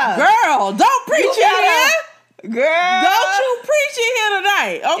 Isha! Girl, don't preach it here. Girl. Don't you preach it here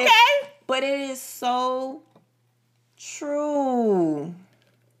tonight, okay? But it is so true.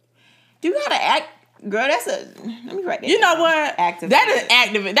 You gotta act. Girl, let me write that. You know what? Activate. That is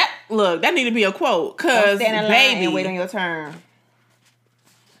activate. That need to be a quote. Cause baby, and wait on your turn.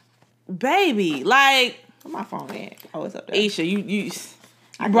 Baby, like, where my phone at? Oh, it's up there. Isha, you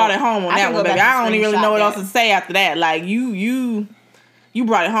brought it home on that one, baby. I don't even really know what else to say after that. Like, you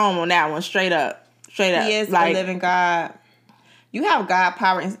brought it home on that one, straight up. He is a living God. You have God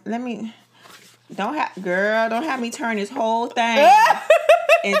power. Don't have me turn this whole thing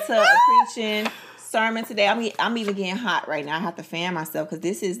into a preaching sermon today. I'm even getting hot right now. I have to fan myself because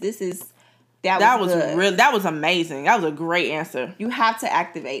that was amazing. That was a great answer. You have to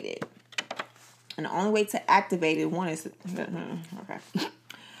activate it, and the only way to activate it, one is okay.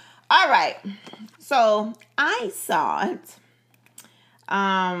 All right. So I saw it.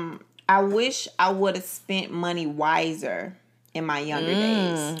 I wish I would have spent money wiser in my younger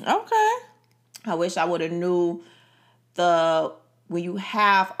days. Okay. I wish I would have knew when you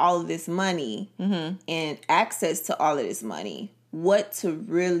have all of this money and access to all of this money, what to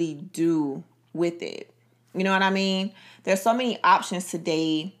really do with it. You know what I mean? There's so many options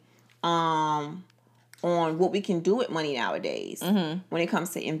today on what we can do with money nowadays when it comes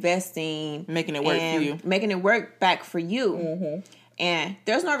to investing. Making it work for you. Making it work back for you. And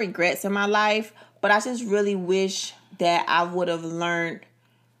there's no regrets in my life, but I just really wish that I would have learned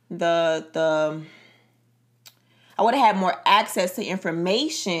I would have had more access to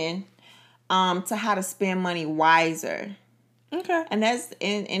information to how to spend money wiser. Okay. And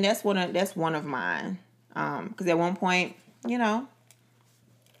that's one of mine. Because at one point, you know,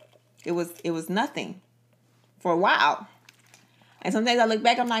 it was nothing for a while. And sometimes I look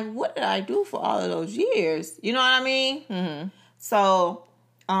back, I'm like, what did I do for all of those years? You know what I mean? So,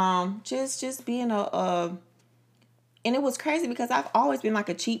 just being and it was crazy because I've always been like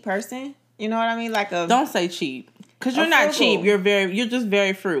a cheap person. You know what I mean? Don't say cheap. Because you're not cheap. You're just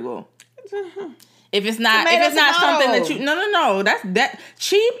very frugal. If it's not something that you no. That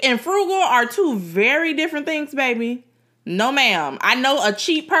cheap and frugal are two very different things, baby. No, ma'am. I know a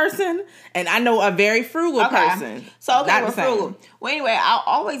cheap person and I know a very frugal person. So we're frugal. Well, anyway, I've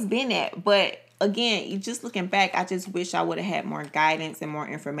always been that, but again, just looking back, I just wish I would have had more guidance and more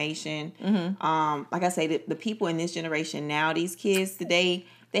information. Mm-hmm. Like I say, the people in this generation now, these kids today,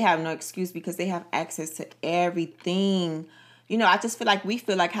 they have no excuse because they have access to everything. You know, I just feel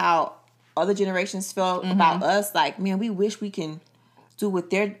like how other generations felt about us. Like, man, we wish we can do what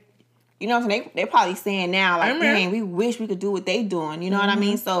they're, you know what I'm saying? They're probably saying now, like, man, we wish we could do what they doing. You know what I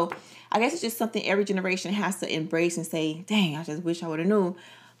mean? So I guess it's just something every generation has to embrace and say, dang, I just wish I would have knew.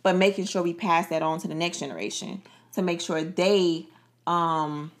 But making sure we pass that on to the next generation to make sure they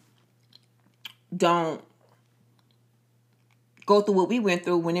don't go through what we went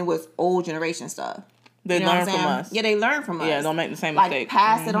through when it was old generation stuff. They learn from us. Yeah, they learn from us. Yeah, don't make the same mistake. Like,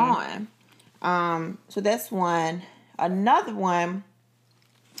 pass it on. So that's one. Another one.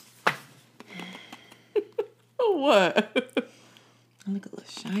 What? I look a little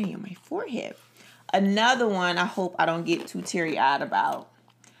shiny on my forehead. Another one I hope I don't get too teary-eyed about.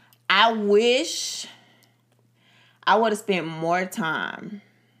 I wish I would have spent more time.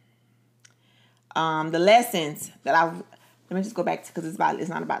 The lessons that let me just go back to, because it's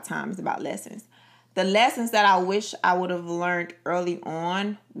not about time, it's about lessons. The lessons that I wish I would have learned early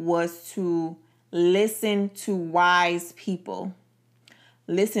on was to listen to wise people.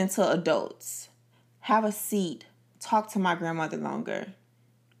 Listen to adults. Have a seat. Talk to my grandmother longer.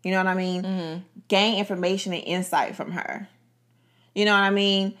 You know what I mean? Mm-hmm. Gain information and insight from her. You know what I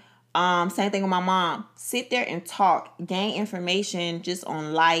mean? Same thing with my mom. Sit there and talk. Gain information just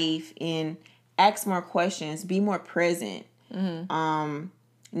on life and ask more questions. Be more present. Mm-hmm.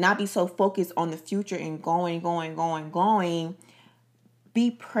 Not be so focused on the future and going.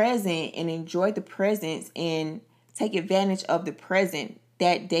 Be present and enjoy the presence and take advantage of the present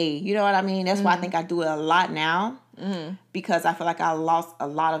that day. You know what I mean? That's why I think I do it a lot now, because I feel like I lost a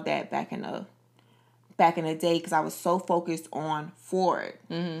lot of that back in the day because I was so focused on forward.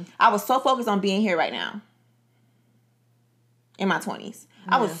 Mm-hmm. I was so focused on being here right now in my 20s.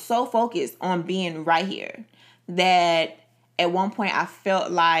 Yeah. I was so focused on being right here that at one point I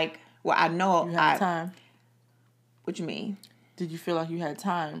felt like, well, I know you had time. What you mean? Did you feel like you had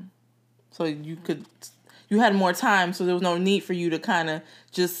time? So you had more time, so there was no need for you to kind of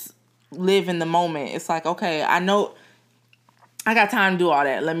just live in the moment. It's like, okay, I know I got time to do all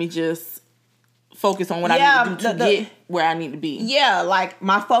that. Let me just focus on what I need to do to get where I need to be. Yeah, like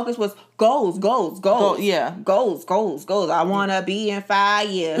my focus was goals. Yeah. Goals. I want to be in 5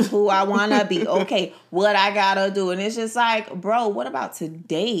 years. Who I want to be. Okay, what I got to do. And it's just like, bro, what about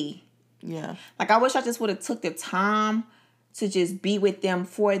today? Yeah. Like, I wish I just would have took the time to just be with them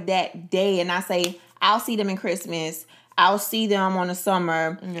for that day. And I say, I'll see them in Christmas. I'll see them on the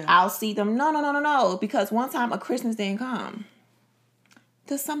summer. Yeah. I'll see them. No. Because one time a Christmas didn't come.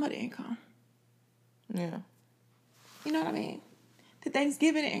 The summer didn't come. Yeah. You know what I mean? The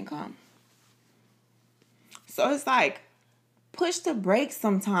Thanksgiving didn't come. So it's like, push the brakes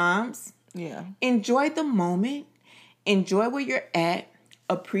sometimes. Yeah. Enjoy the moment. Enjoy where you're at.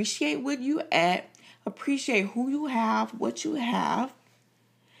 Appreciate what you're at. Appreciate who you have, what you have.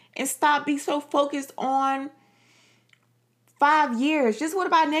 And stop being so focused on 5 years. Just what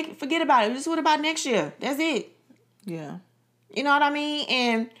about forget about it. Just what about next year? That's it. Yeah. You know what I mean?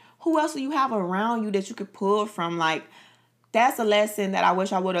 And who else do you have around you that you could pull from? Like, that's a lesson that I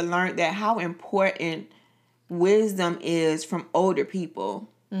wish I would have learned, that how important wisdom is from older people.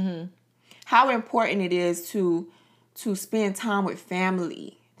 Mm-hmm. How important it is to spend time with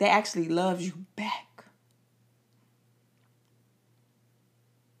family that actually loves you back.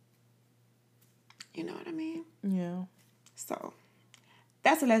 You know what I mean? Yeah. So,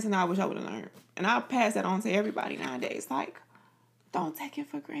 that's a lesson I wish I would have learned. And I'll pass that on to everybody nowadays. Like, don't take it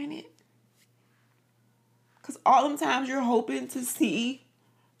for granted. Because all them times you're hoping to see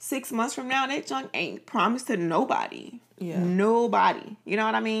 6 months from now, that junk ain't promised to nobody. Yeah. Nobody. You know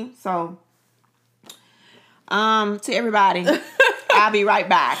what I mean? So, to everybody, I'll be right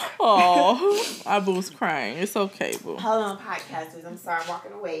back. Oh, I was crying. It's okay, boo. Hold on, podcasters. I'm sorry, I'm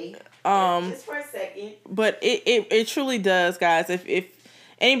walking away. Just for a second. But it truly does, guys. If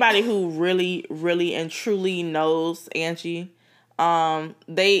anybody who really, really and truly knows Angie,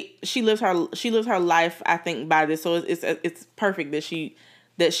 she lives her life, I think, by this. So it's perfect that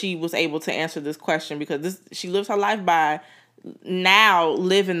she was able to answer this question, because she lives her life by now,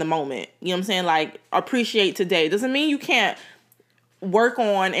 live in the moment. You know what I'm saying? Like, appreciate today. Doesn't mean you can't work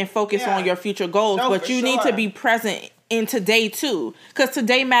on and focus on your future goals, but you need to be present in today too, because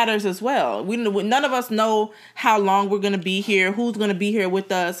today matters as well. None of us know how long we're going to be here, who's going to be here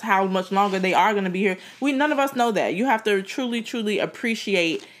with us, how much longer they are going to be here. None of us know that. You have to truly, truly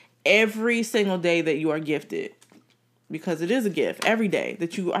appreciate every single day that you are gifted, because it is a gift. Every day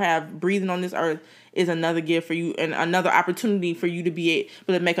that you have breathing on this earth is another gift for you, and another opportunity for you to be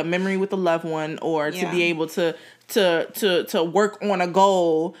able to make a memory with a loved one, or to be able to work on a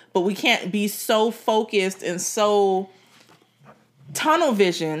goal. But we can't be so focused and so tunnel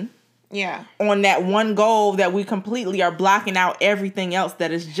vision on that one goal that we completely are blocking out everything else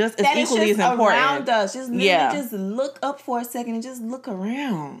that is just as equally as important around us. Just just look up for a second and just look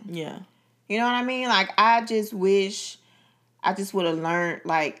around. Yeah. You know what I mean? Like, I just wish I just would have learned,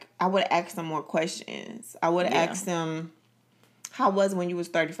 like, I would have asked them more questions. I would have asked them, how was it when you was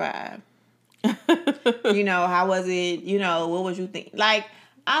 35? You know, how was it? You know, what was you think? Like,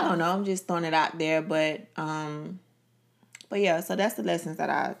 I don't know. I'm just throwing it out there, but yeah. So that's the lessons that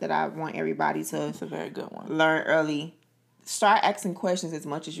I want everybody to. It's a very good one. Learn early. Start asking questions as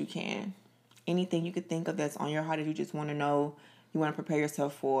much as you can. Anything you could think of that's on your heart that you just want to know, you want to prepare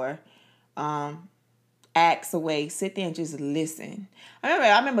yourself for. Ask away. Sit there and just listen.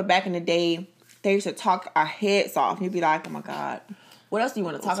 I remember back in the day, they used to talk our heads off. And you'd be like, oh my God, what else do you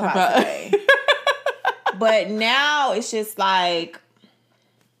want to talk about today? But now it's just like,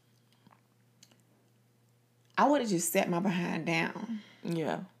 I would have just set my behind down.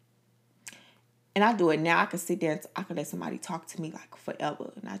 Yeah. And I do it now. I can sit there and I can let somebody talk to me like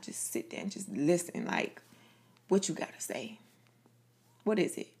forever. And I just sit there and just listen. Like, what you got to say? What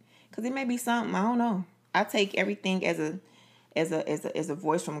is it? Because it may be something. I don't know. I take everything as a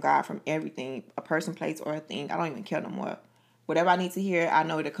voice from God, from everything, a person, place, or a thing. I don't even care no more. Whatever I need to hear, I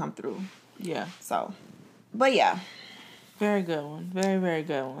know it'll come through. Yeah. So, but yeah. Very good one. Very, very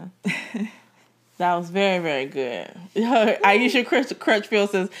good one. That was very, very good. Aisha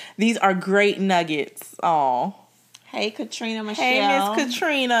Crutchfield says, these are great nuggets. Aw. Hey, Katrina Michelle. Hey, Miss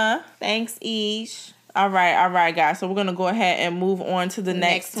Katrina. Thanks, Ish. All right, guys. So we're going to go ahead and move on to the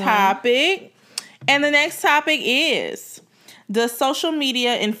next topic. And the next topic is, does social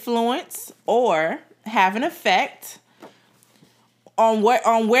media influence or have an effect on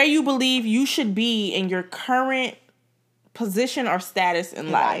where you believe you should be in your current position or status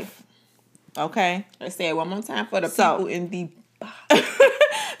in life? Okay. Let's say it one more time for the people in the...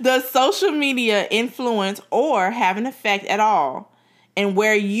 Does social media influence or have an effect at all in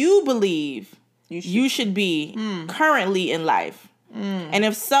where you believe you should be currently in life? And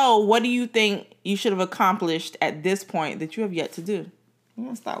if so, what do you think you should have accomplished at this point that you have yet to do? I'm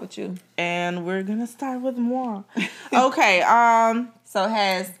going to start with you. And we're going to start with more. Okay. So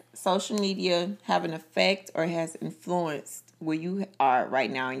has social media have an effect or has influenced where you are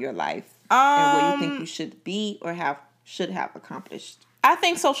right now in your life? And where you think you should be or should have accomplished? I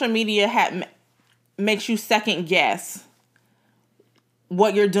think social media makes you second guess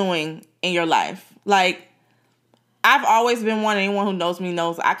what you're doing in your life. Like, I've always been one, anyone who knows me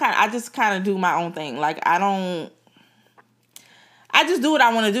knows, I just kind of do my own thing. Like, I just do what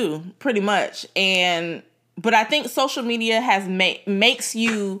I want to do, pretty much. But I think social media has makes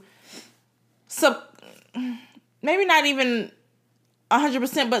you, maybe not even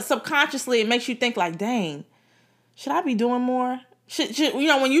 100%, but subconsciously it makes you think like, dang, should I be doing more? Should you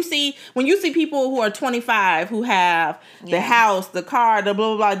know, when you see people who are 25 who have the house, the car, the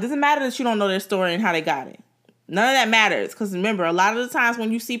blah, blah, blah, it doesn't matter that you don't know their story and how they got it. None of that matters. Because remember, a lot of the times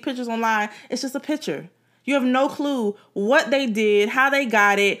when you see pictures online, it's just a picture. You have no clue what they did, how they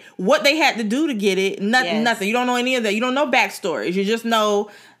got it, what they had to do to get it. Nothing. You don't know any of that. You don't know backstories. You just know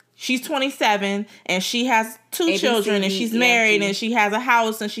she's 27 and she has two children and she's married and she has a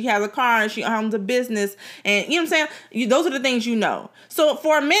house and she has a car and she owns a business. And you know what I'm saying? Those are the things you know. So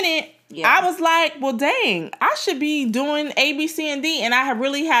for a minute, I was like, well, dang, I should be doing A, B, C, and D. And I have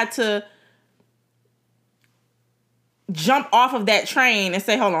really had to jump off of that train and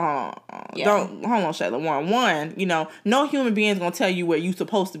say, hold on, Shayla. One, you know, no human being is gonna tell you where you're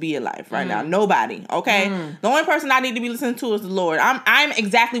supposed to be in life right now. Nobody. Okay. The only person I need to be listening to is the Lord. I'm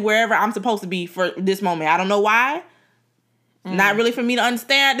exactly wherever I'm supposed to be for this moment. I don't know why. Not really for me to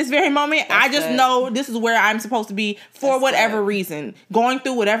understand at this very moment. I just know this is where I'm supposed to be for whatever reason. Going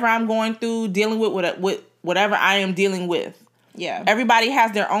through whatever I'm going through, dealing with whatever I am dealing with. Yeah. Everybody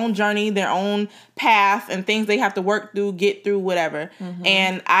has their own journey, their own path, and things they have to work through, get through, whatever.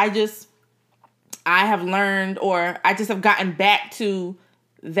 And I have learned, or I just have gotten back to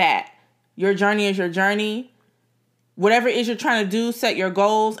that. Your journey is your journey. Whatever it is you're trying to do, set your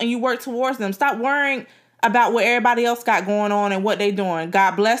goals, and you work towards them. Stop worrying about what everybody else got going on and what they doing.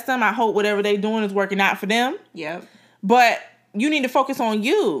 God bless them. I hope whatever they doing is working out for them. Yep. But you need to focus on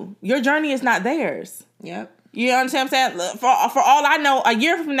you. Your journey is not theirs. Yep. You understand what I'm saying? For all I know, a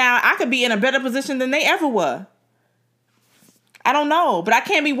year from now, I could be in a better position than they ever were. I don't know, but I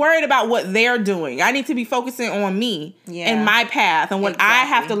can't be worried about what they're doing. I need to be focusing on me and my path and what I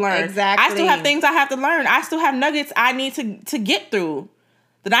have to learn. Exactly. I still have things I have to learn. I still have nuggets I need to get through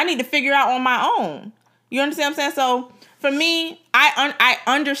that I need to figure out on my own. You understand what I'm saying? So for me, I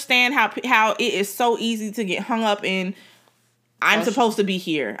understand how it is so easy to get hung up in, I'm supposed to be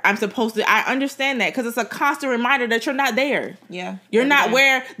here. I understand that because it's a constant reminder that you're not there. Yeah. You're not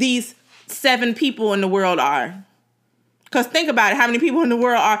where these 7 people in the world are. Because think about it, how many people in the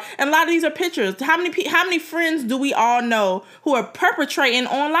world are, and a lot of these are pictures. How many friends do we all know who are perpetrating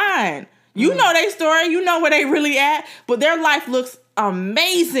online? You know their story, you know where they really at, but their life looks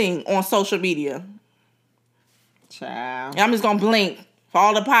amazing on social media. Child. And I'm just going to blink. For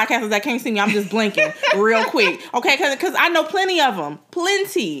all the podcasters that can't see me, I'm just blinking real quick. Okay, because I know plenty of them.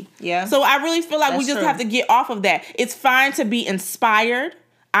 Plenty. Yeah. So I really feel like we just have to get off of that. It's fine to be inspired.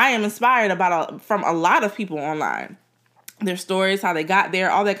 I am inspired from a lot of people online. Their stories, how they got there,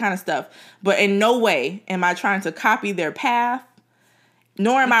 all that kind of stuff. But in no way am I trying to copy their path,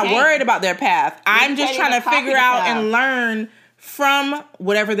 nor am I worried about their path. I'm just trying to figure out and learn from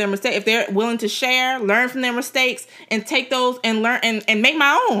whatever their mistake. If they're willing to share, learn from their mistakes, and take those and learn and make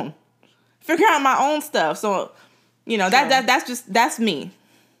my own. Figure out my own stuff. So, that's me.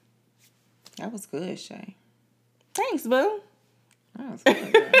 That was good, Shay. Thanks, boo. That was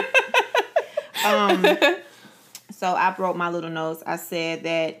good. So I wrote my little notes. I said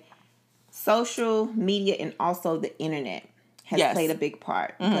that social media and also the internet has played a big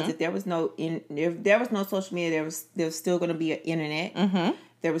part. Because if there was no social media, there was still going to be an internet. Mm-hmm.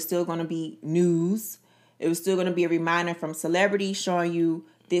 There was still going to be news. It was still going to be a reminder from celebrities showing you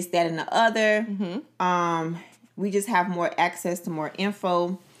this, that, and the other. Mm-hmm. We just have more access to more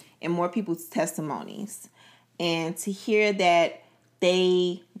info and more people's testimonies. And to hear that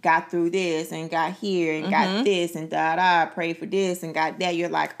they got through this and got here and got this and prayed for this and got that, you're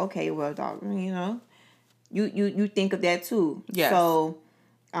like, okay, well, dog, you think of that too. Yes. So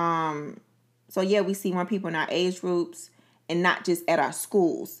we see more people in our age groups and not just at our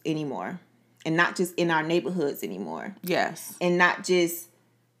schools anymore and not just in our neighborhoods anymore. Yes. And not just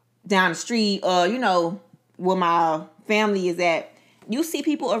down the street or, where my family is at. You see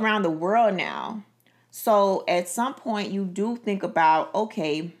people around the world now. So at some point you do think about,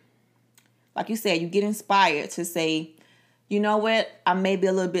 okay, like you said, you get inspired to say, you know what, I may be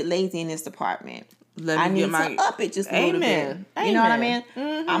a little bit lazy in this department. I need to up it just a little bit. You know what I mean?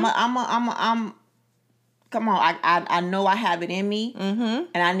 Mm-hmm. Come on, I know I have it in me, and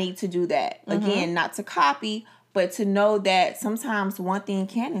I need to do that. Mm-hmm. Again, not to copy, but to know that sometimes one thing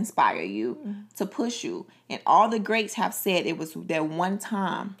can inspire you to push you. And all the greats have said it was that one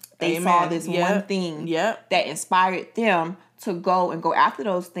time they saw this one thing that inspired them to go after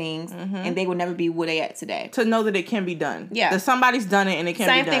those things, and they will never be where they at today. To know that it can be done. Yeah. That somebody's done it and it can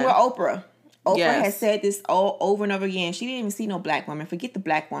be done. Same thing with Oprah. Oprah has said this over and over again. She didn't even see no black woman. Forget the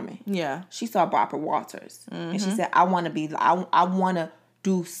black woman. Yeah. She saw Barbara Walters. And she said, I want to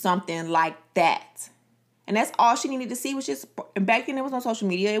do something like that. And that's all she needed to see was just, and back then there was no social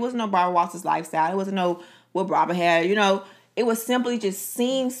media. It wasn't no Barbara Walters lifestyle. It wasn't no what Barbara had, It was simply just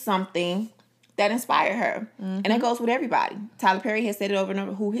seeing something that inspired her. And that goes with everybody. Tyler Perry has said it over and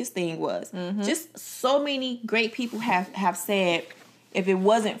over who his thing was. Just so many great people have said if it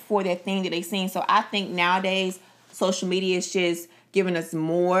wasn't for that thing that they seen. So I think nowadays social media is just giving us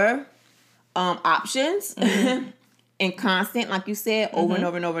more options. And constant, like you said, over and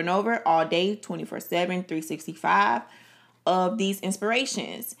over and over and over, all day, 24/7, 365 of these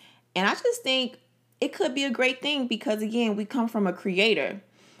inspirations. And I just think it could be a great thing because, again, we come from a creator.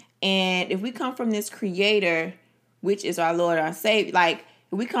 And if we come from this creator, which is our Lord, our Savior, like,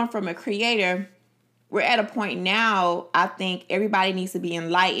 if we come from a creator, we're at a point now, I think everybody needs to be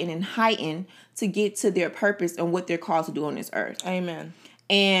enlightened and heightened to get to their purpose and what they're called to do on this earth. Amen.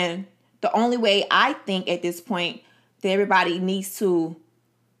 And the only way I think at this point that everybody needs to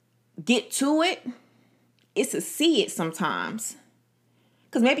get to it is to see it sometimes.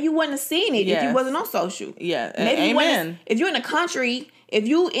 Because maybe you wouldn't have seen it if you wasn't on social. Yeah. Maybe Amen. If you're in the country, if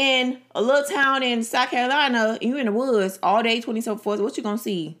you in a little town in South Carolina and you in the woods all day, 24/7, what you going to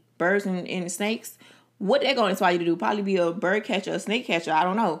see? Birds and snakes? What they're going to inspire you to do? Probably be a bird catcher, a snake catcher. I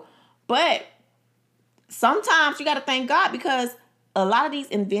don't know. But sometimes you got to thank God because a lot of these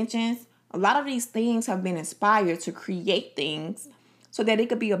inventions, a lot of these things have been inspired to create things so that it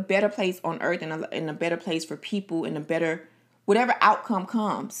could be a better place on earth and a better place for people and a better whatever outcome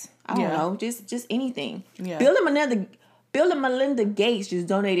comes. I don't know, just anything. Yeah. Bill and Melinda Gates just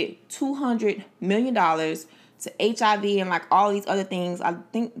donated $200 million to HIV and like all these other things. I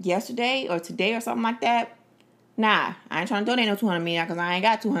think yesterday or today or something like that. Nah, I ain't trying to donate no $200 million because I ain't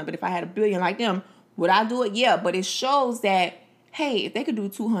got 200. But if I had $1 billion like them, would I do it? Yeah. But it shows that, hey, if they could do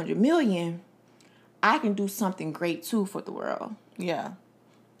 200 million, I can do something great too for the world. Yeah.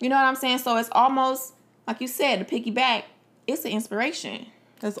 You know what I'm saying? So it's almost like you said, the piggyback. It's an inspiration.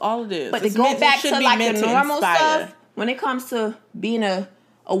 That's all it is. But to go back to like the normal stuff, when it comes to being a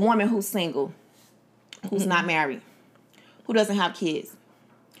woman who's single, who's not married, who doesn't have kids,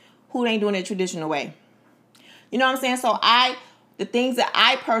 who ain't doing it the traditional way. You know what I'm saying? So the things that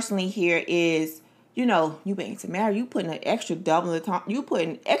I personally hear is, you know, you being to marry, you putting an extra double the top, you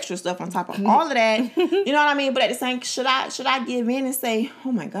putting extra stuff on top of all of that. You know what I mean? But at the same, should I give in and say,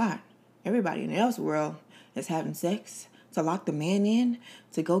 oh my God, everybody in the else world is having sex to lock the man in,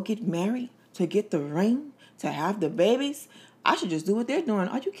 to go get married, to get the ring, to have the babies? I should just do what they're doing.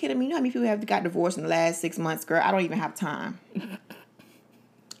 Are you kidding me? You know how many people have got divorced in the last 6 months, girl? I don't even have time.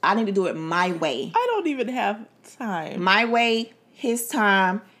 I need to do it my way. I don't even have time. My way, his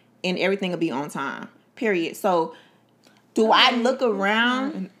time, and everything will be on time. Period. So, do I look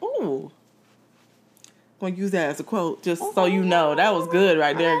around? Ooh. I'm going to use that as a quote, just so you know. That was good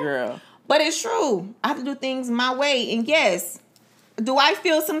right there, girl. But it's true. I have to do things my way. And yes, do I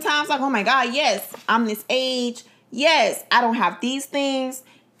feel sometimes like, oh my God, yes, I'm this age. Yes, I don't have these things.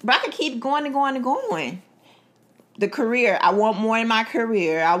 But I can keep going and going and going. The career, I want more in my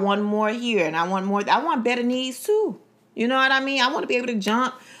career. I want more here and I want more. I want better knees too. You know what I mean? I want to be able to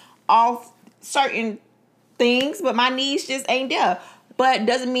jump off certain things, but my knees just ain't there. But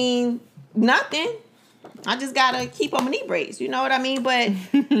doesn't mean nothing. I just got to keep on my knee brace. You know what I mean? But...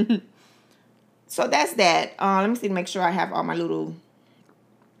 So that's that. Let me see to make sure I have all my little,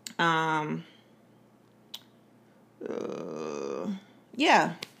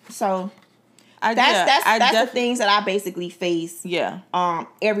 yeah. So that's the things that I basically face. Yeah.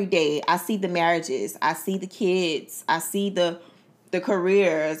 Every day. I see the marriages. I see the kids. I see the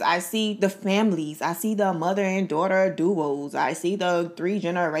careers. I see the families. I see the mother and daughter duos. I see the 3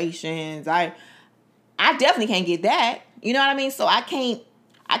 generations. I definitely can't get that. You know what I mean? So I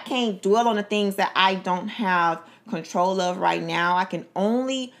can't dwell on the things that I don't have control of right now. I can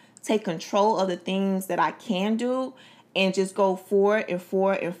only take control of the things that I can do and just go forward and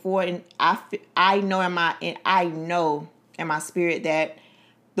forward and forward. And I know in my spirit that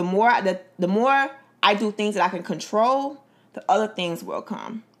the more I do things that I can control, the other things will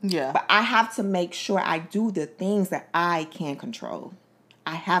come. Yeah. But I have to make sure I do the things that I can control.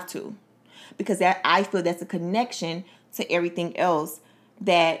 I have to. Because I feel that's a connection to everything else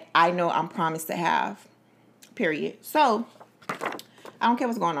that I know I'm promised to have. Period. So, I don't care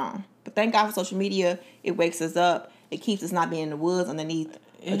what's going on. But thank God for social media. It wakes us up. It keeps us not being in the woods underneath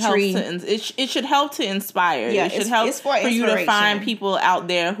a tree. It should help to inspire. Yeah, it should help for you to find people out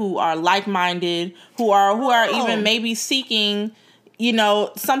there who are like-minded, who are even maybe seeking, you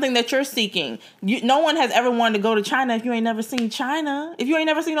know, something that you're seeking. No one has ever wanted to go to China if you ain't never seen China. If you ain't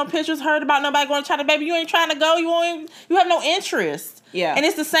never seen no pictures, heard about nobody going to China, baby, you ain't trying to go. You have no interest. Yeah. And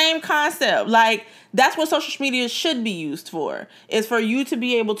it's the same concept. Like, that's what social media should be used for. Is for you to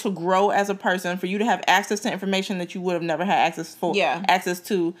be able to grow as a person, for you to have access to information that you would have never had access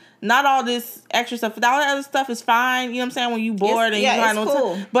to. Not all this extra stuff. All that other stuff is fine. You know what I'm saying? When you bored and you find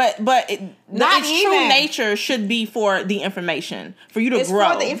cool. But its true nature should be for the information. For you to grow.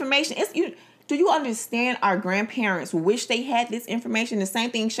 It's for the information. Do you understand our grandparents wish they had this information? The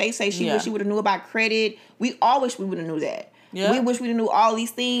same thing Shay say she wish she would have knew about credit. We all wish we would have knew that. Yeah. We wish we knew all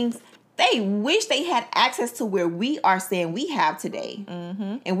these things. They wish they had access to where we are saying we have today.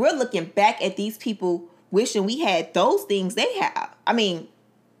 Mm-hmm. And we're looking back at these people wishing we had those things they have. I mean,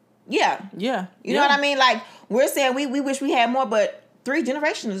 yeah. Yeah. You know what I mean? Like, we're saying we wish we had more, but 3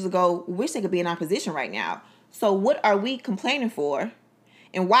 generations ago, we wish they could be in our position right now. So what are we complaining for?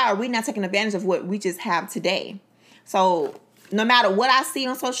 And why are we not taking advantage of what we just have today? So no matter what I see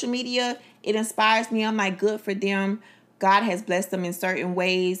on social media, it inspires me. I'm like, good for them. God has blessed them in certain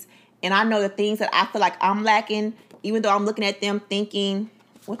ways. And I know the things that I feel like I'm lacking, even though I'm looking at them thinking,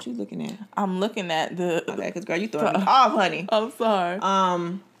 what you looking at? I'm looking at the... Okay, because girl, you throwing me off, honey. I'm sorry.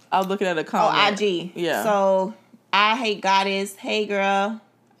 I was looking at a comment. Oh, IG. Yeah. So, I Hate Goddess. Hey, girl.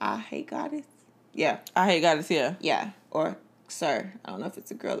 I Hate Goddess. Yeah. I Hate Goddess, yeah. Yeah. Or sir. I don't know if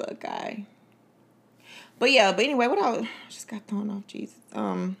it's a girl or a guy. But yeah, but anyway, I just got thrown off, Jesus.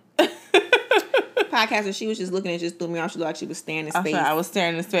 Podcaster, she was just looking and just threw me off. She looked like she was staring in space. I was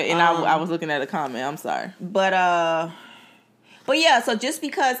staring in space, and I was looking at a comment. I'm sorry. But But yeah, so just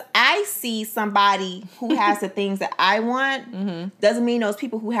because I see somebody who has the things that I want, doesn't mean those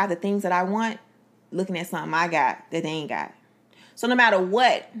people who have the things that I want looking at something I got that they ain't got. So no matter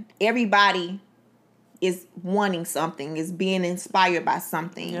what, everybody is wanting something, is being inspired by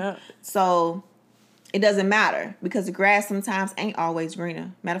something. Yeah. So it doesn't matter because the grass sometimes ain't always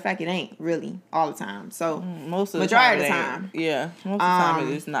greener. Matter of fact, it ain't really all the time. So most of the majority time, of the time. yeah, most of the time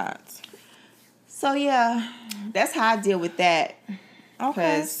it is not. So yeah, that's how I deal with that.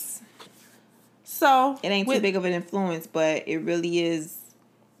 Okay. So it ain't too big of an influence, but it really is.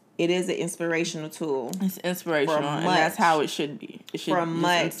 It is an inspirational tool. It's inspirational, and that's how it should be. It should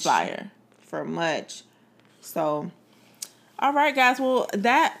inspire for much. So. All right, guys. Well,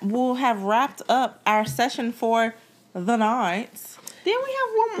 that will have wrapped up our session for the night. Didn't we have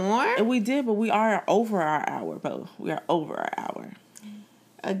one more? We did, but we are over our hour, Bo. We are over our hour.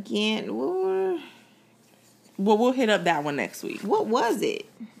 Again, well, we'll hit up that one next week. What was it?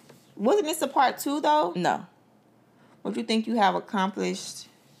 Wasn't this a part 2, though? No. What do you think you have accomplished?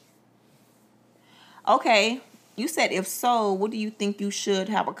 Okay. You said, if so, what do you think you should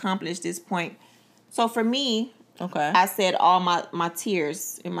have accomplished this point? So, for me... Okay. I said all my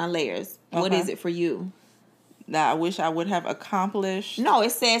tiers and my layers. Okay. What is it for you? That I wish I would have accomplished. No,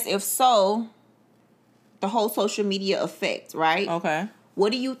 it says if so, the whole social media effect, right? Okay.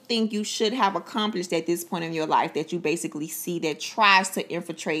 What do you think you should have accomplished at this point in your life that you basically see that tries to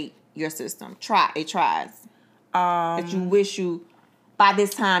infiltrate your system? It tries. That you wish you by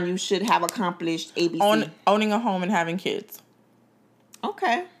this time you should have accomplished ABC. Owning a home and having kids.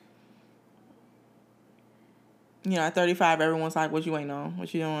 Okay. You know, at 35, everyone's like, what you waiting on?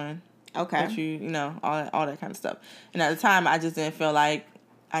 What you doing? Okay. What you all that kind of stuff. And at the time, I just didn't feel like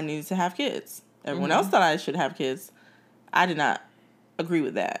I needed to have kids. Everyone else thought I should have kids. I did not agree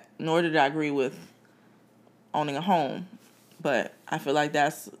with that. Nor did I agree with owning a home. But I feel like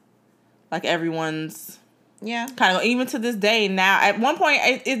that's like everyone's kind of, even to this day now. At one point,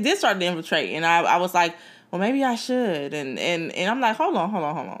 it did start to infiltrate. And I was like, well, maybe I should. And I'm like, hold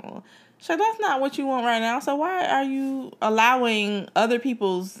on. So that's not what you want right now. So why are you allowing other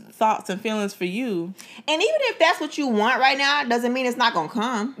people's thoughts and feelings for you? And even if that's what you want right now, doesn't mean it's not gonna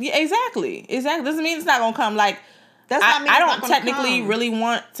come. Yeah, exactly. Doesn't mean it's not gonna come. Like I don't technically really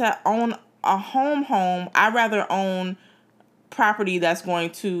want to own a home. I'd rather own property that's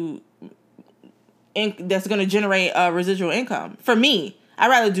going to generate a residual income. For me, I'd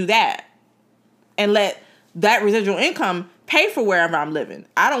rather do that and let that residual income pay for wherever I'm living.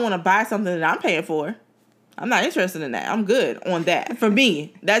 I don't want to buy something that I'm paying for. I'm not interested in that. I'm good on that. For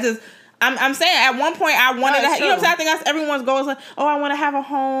me, that just I'm saying at one point I wanted to have, you know what I'm saying? I think that's everyone's goal is like, oh, I want to have a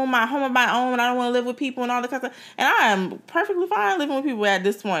home of my own. I don't want to live with people and all that kind of stuff. And I am perfectly fine living with people at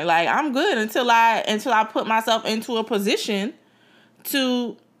this point. Like I'm good until I put myself into a position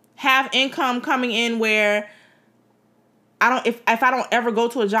to have income coming in where if I don't ever go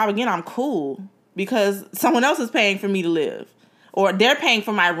to a job again, I'm cool. Because someone else is paying for me to live. Or they're paying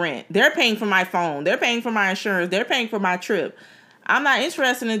for my rent. They're paying for my phone. They're paying for my insurance. They're paying for my trip. I'm not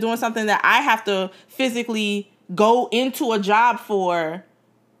interested in doing something that I have to physically go into a job for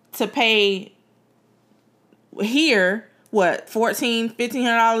to pay here, $1,400,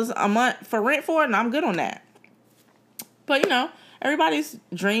 $1,500 a month for rent for it, and I'm good on that. But, everybody's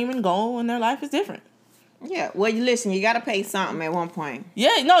dream and goal in their life is different. Yeah, well, listen, you got to pay something at one point.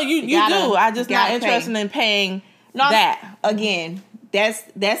 Yeah, no, you do. I just not interested in paying that. Again,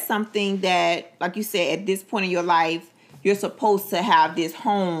 that's something that, like you said, at this point in your life, you're supposed to have this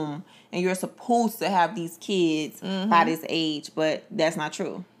home and you're supposed to have these kids by this age, but that's not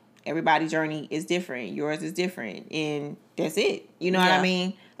true. Everybody's journey is different. Yours is different, and that's it. You know what I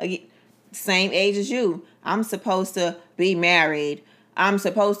mean? Again, same age as you. I'm supposed to be married. I'm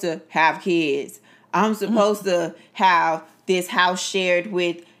supposed to have kids. I'm supposed to have this house shared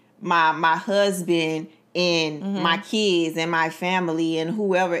with my husband and my kids and my family and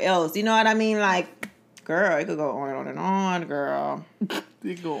whoever else. You know what I mean? Like, girl, it could go on and on and on, girl. It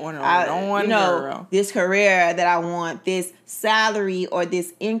could go on and on, girl. This career that I want, this salary or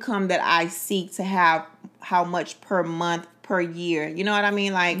this income that I seek to have, how much per month, per year. You know what I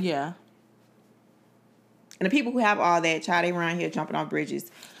mean? Like, yeah. And the people who have all that, child, they around here jumping off bridges.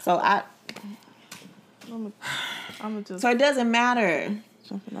 So so it doesn't matter.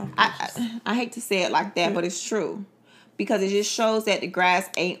 I hate to say it like that, but it's true. Because it just shows that the grass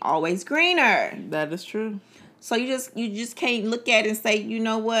ain't always greener. That is true. So you just can't look at it and say, you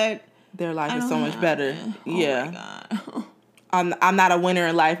know what? Their life is so much better. Oh my God. I'm not a winner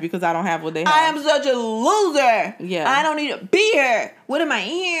in life because I don't have what they have. I am such a loser. Yeah. I don't need to be here. What am I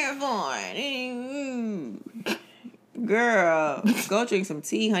here for? Girl, go drink some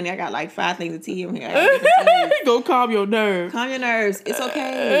tea, honey. I got like 5 things of tea in here. Go calm your nerves. Calm your nerves. It's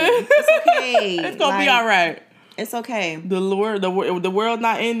okay. It's okay. It's gonna be all right. It's okay. The world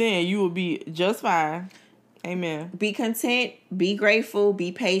not ending, and you will be just fine. Amen. Be content. Be grateful.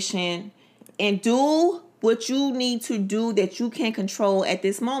 Be patient, and do what you need to do that you can control at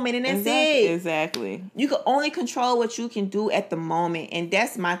this moment, and that's it. Exactly. You can only control what you can do at the moment, and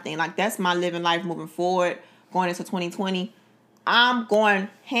that's my thing. Like, that's my living life moving forward, going into 2020. I'm going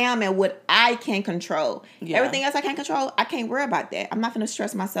ham at what I can control. Yeah. Everything else I can't control, I can't worry about that. I'm not going to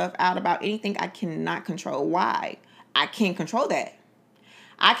stress myself out about anything I cannot control. Why? I can't control that.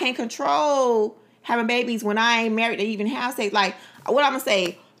 I can't control having babies when I ain't married to even have sex. Like, what I'm going to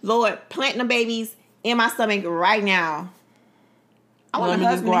say, Lord, planting the babies in my stomach right now. I want to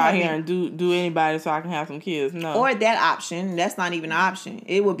just go out here and do anybody so I can have some kids. No. Or that option. That's not even an option.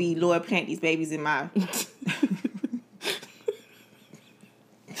 It would be, Lord, plant these babies in my...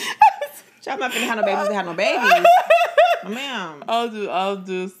 I'm not finna have no babies to have no babies. Ma'am. I'll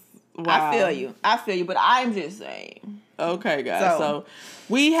just... Wow. I feel you, but I'm just saying. Okay, guys. So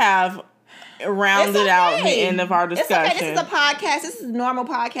we have rounded out the end of our discussion. It's okay. This is a podcast. This is normal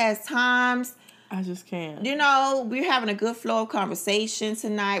podcast times. I just can't. You know, we're having a good flow of conversation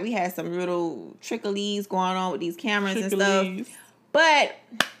tonight. We had some little tricklies going on with these cameras and stuff. But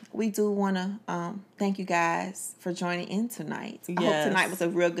we do want to thank you guys for joining in tonight. Yes. I hope tonight was a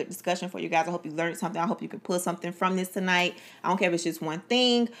real good discussion for you guys. I hope you learned something. I hope you can pull something from this tonight. I don't care if it's just one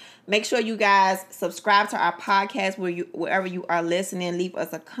thing. Make sure you guys subscribe to our podcast wherever you are listening. Leave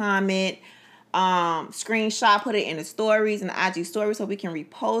us a comment. Screenshot, put it in the stories, in the IG stories, so we can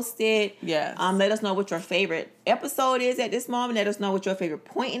repost it. Yes. Let us know what your favorite episode is at this moment. Let us know what your favorite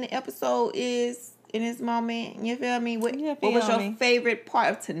point in the episode is in this moment. You feel me? What was your favorite part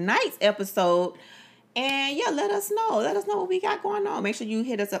of tonight's episode? And yeah, let us know. Let us know what we got going on. Make sure you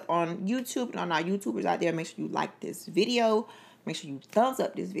hit us up on YouTube and on our YouTubers out there. Make sure you like this video. Make sure you thumbs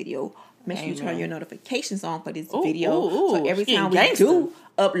up this video. Make sure you turn your notifications on for this video. So every time we do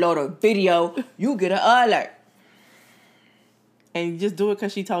upload a video, you get an alert. And you just do it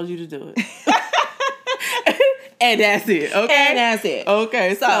because she told you to do it. And that's it. Okay. And that's it.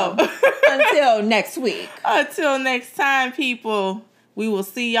 Okay. So until next week. Until next time, people. We will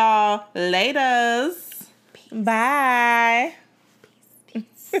see y'all later. Bye.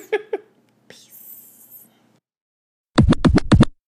 Peace.